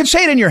 I mean, you could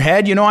say it in your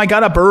head. I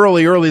got up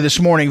early this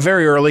morning,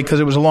 very early, because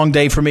it was a long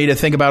day for me to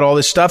think about all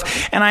this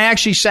stuff. And I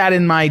actually sat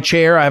in my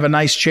chair. I have a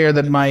nice chair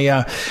that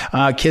my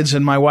kids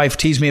and my wife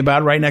tease me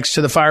about right next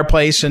to the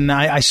fireplace. And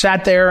I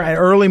sat there at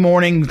early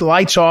morning, the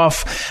lights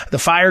off, the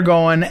fire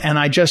going. And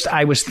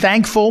I was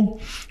thankful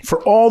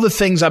for all the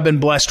things I've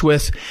been blessed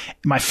with,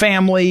 my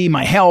family,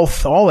 my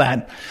health, all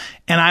that.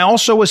 And I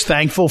also was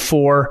thankful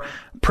for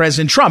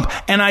President Trump.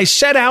 And I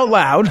said out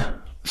loud,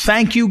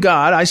 thank you,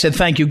 God. I said,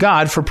 thank you,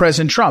 God, for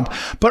President Trump,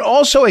 but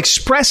also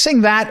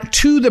expressing that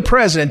to the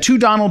president, to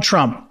Donald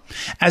Trump,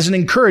 as an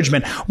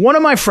encouragement. One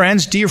of my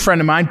friends, dear friend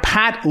of mine,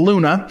 Pat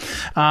Luna,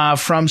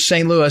 from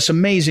St. Louis,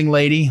 amazing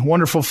lady,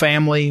 wonderful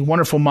family,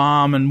 wonderful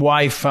mom and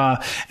wife,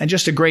 and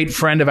just a great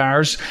friend of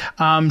ours.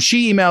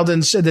 She emailed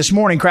and said this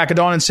morning, crack of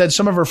dawn, and said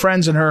some of her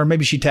friends and her,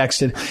 maybe she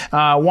texted,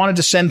 wanted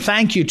to send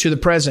thank you to the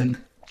president.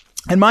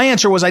 And my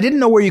answer was, I didn't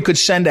know where you could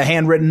send a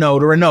handwritten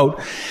note or a note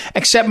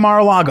except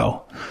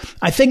Mar-a-Lago.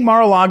 I think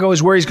Mar-a-Lago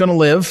is where he's going to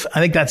live. I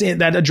think that's it.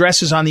 That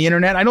address is on the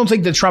internet. I don't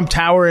think the Trump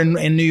Tower in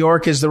New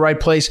York is the right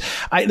place.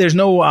 There's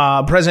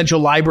no presidential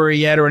library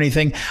yet or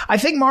anything. I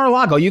think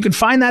Mar-a-Lago, you can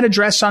find that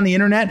address on the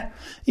internet.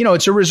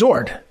 It's a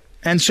resort.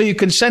 And so you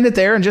can send it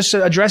there and just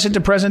address it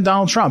to President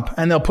Donald Trump,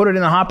 and they'll put it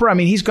in the hopper. I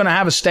mean, he's going to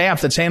have a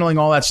staff that's handling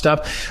all that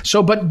stuff.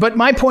 So, but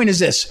my point is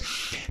this: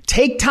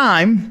 take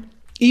time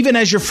even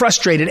as you're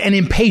frustrated and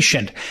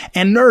impatient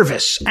and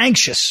nervous,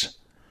 anxious,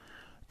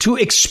 to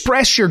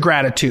express your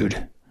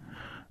gratitude,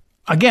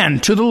 again,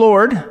 to the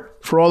Lord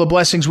for all the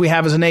blessings we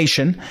have as a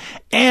nation,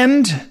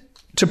 and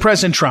to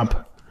President Trump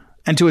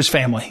and to his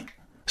family,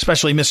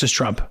 especially Mrs.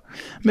 Trump.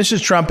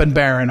 Mrs. Trump and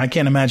Barron, I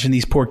can't imagine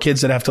these poor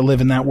kids that have to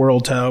live in that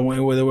world,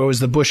 whether it was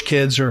the Bush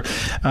kids or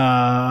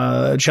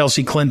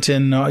Chelsea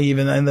Clinton,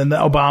 even, and then the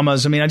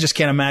Obamas. I mean, I just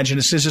can't imagine.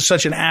 This is just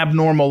such an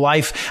abnormal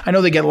life. I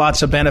know they get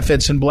lots of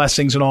benefits and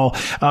blessings and all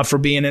for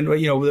being in,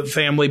 the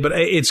family, but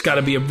it's got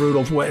to be a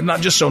brutal way,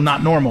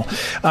 not normal.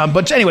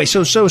 But anyway,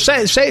 so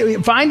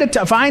find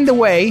a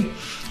way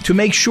to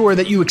make sure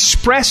that you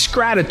express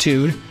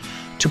gratitude.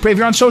 To pray. If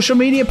you're on social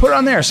media, put it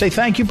on there. Say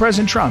thank you,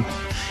 President Trump.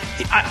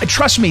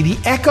 Trust me, the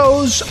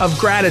echoes of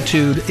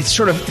gratitude. It's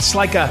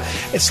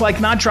like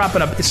not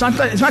dropping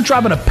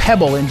a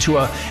pebble into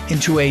a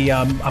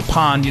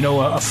pond,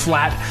 a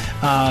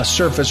flat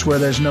surface where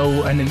there's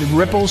and it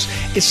ripples.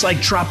 It's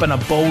like dropping a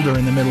boulder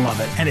in the middle of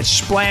it, and it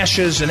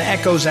splashes and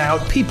echoes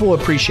out. People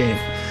appreciate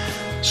it.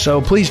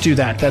 So please do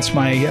that. That's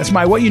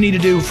my what you need to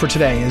do for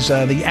today is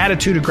the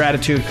attitude of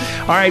gratitude.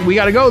 All right, we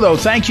got to go though.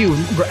 Thank you,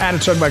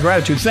 Attitude by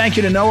Gratitude. Thank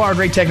you to Noah, our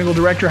great technical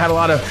director. Had a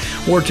lot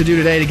of work to do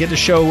today to get the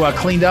show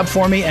cleaned up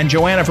for me, and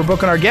Joanna for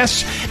booking our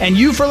guests, and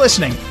you for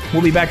listening.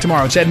 We'll be back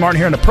tomorrow. It's Ed Martin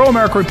here on the Pro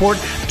America Report.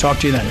 Talk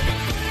to you then.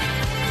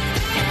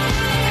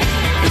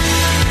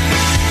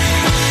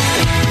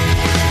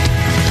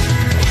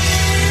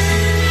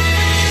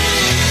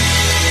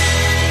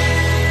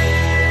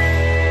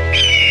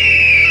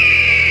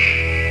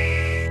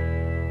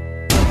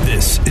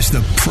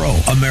 The Pro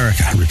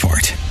America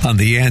Report on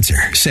The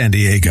Answer San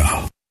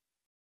Diego.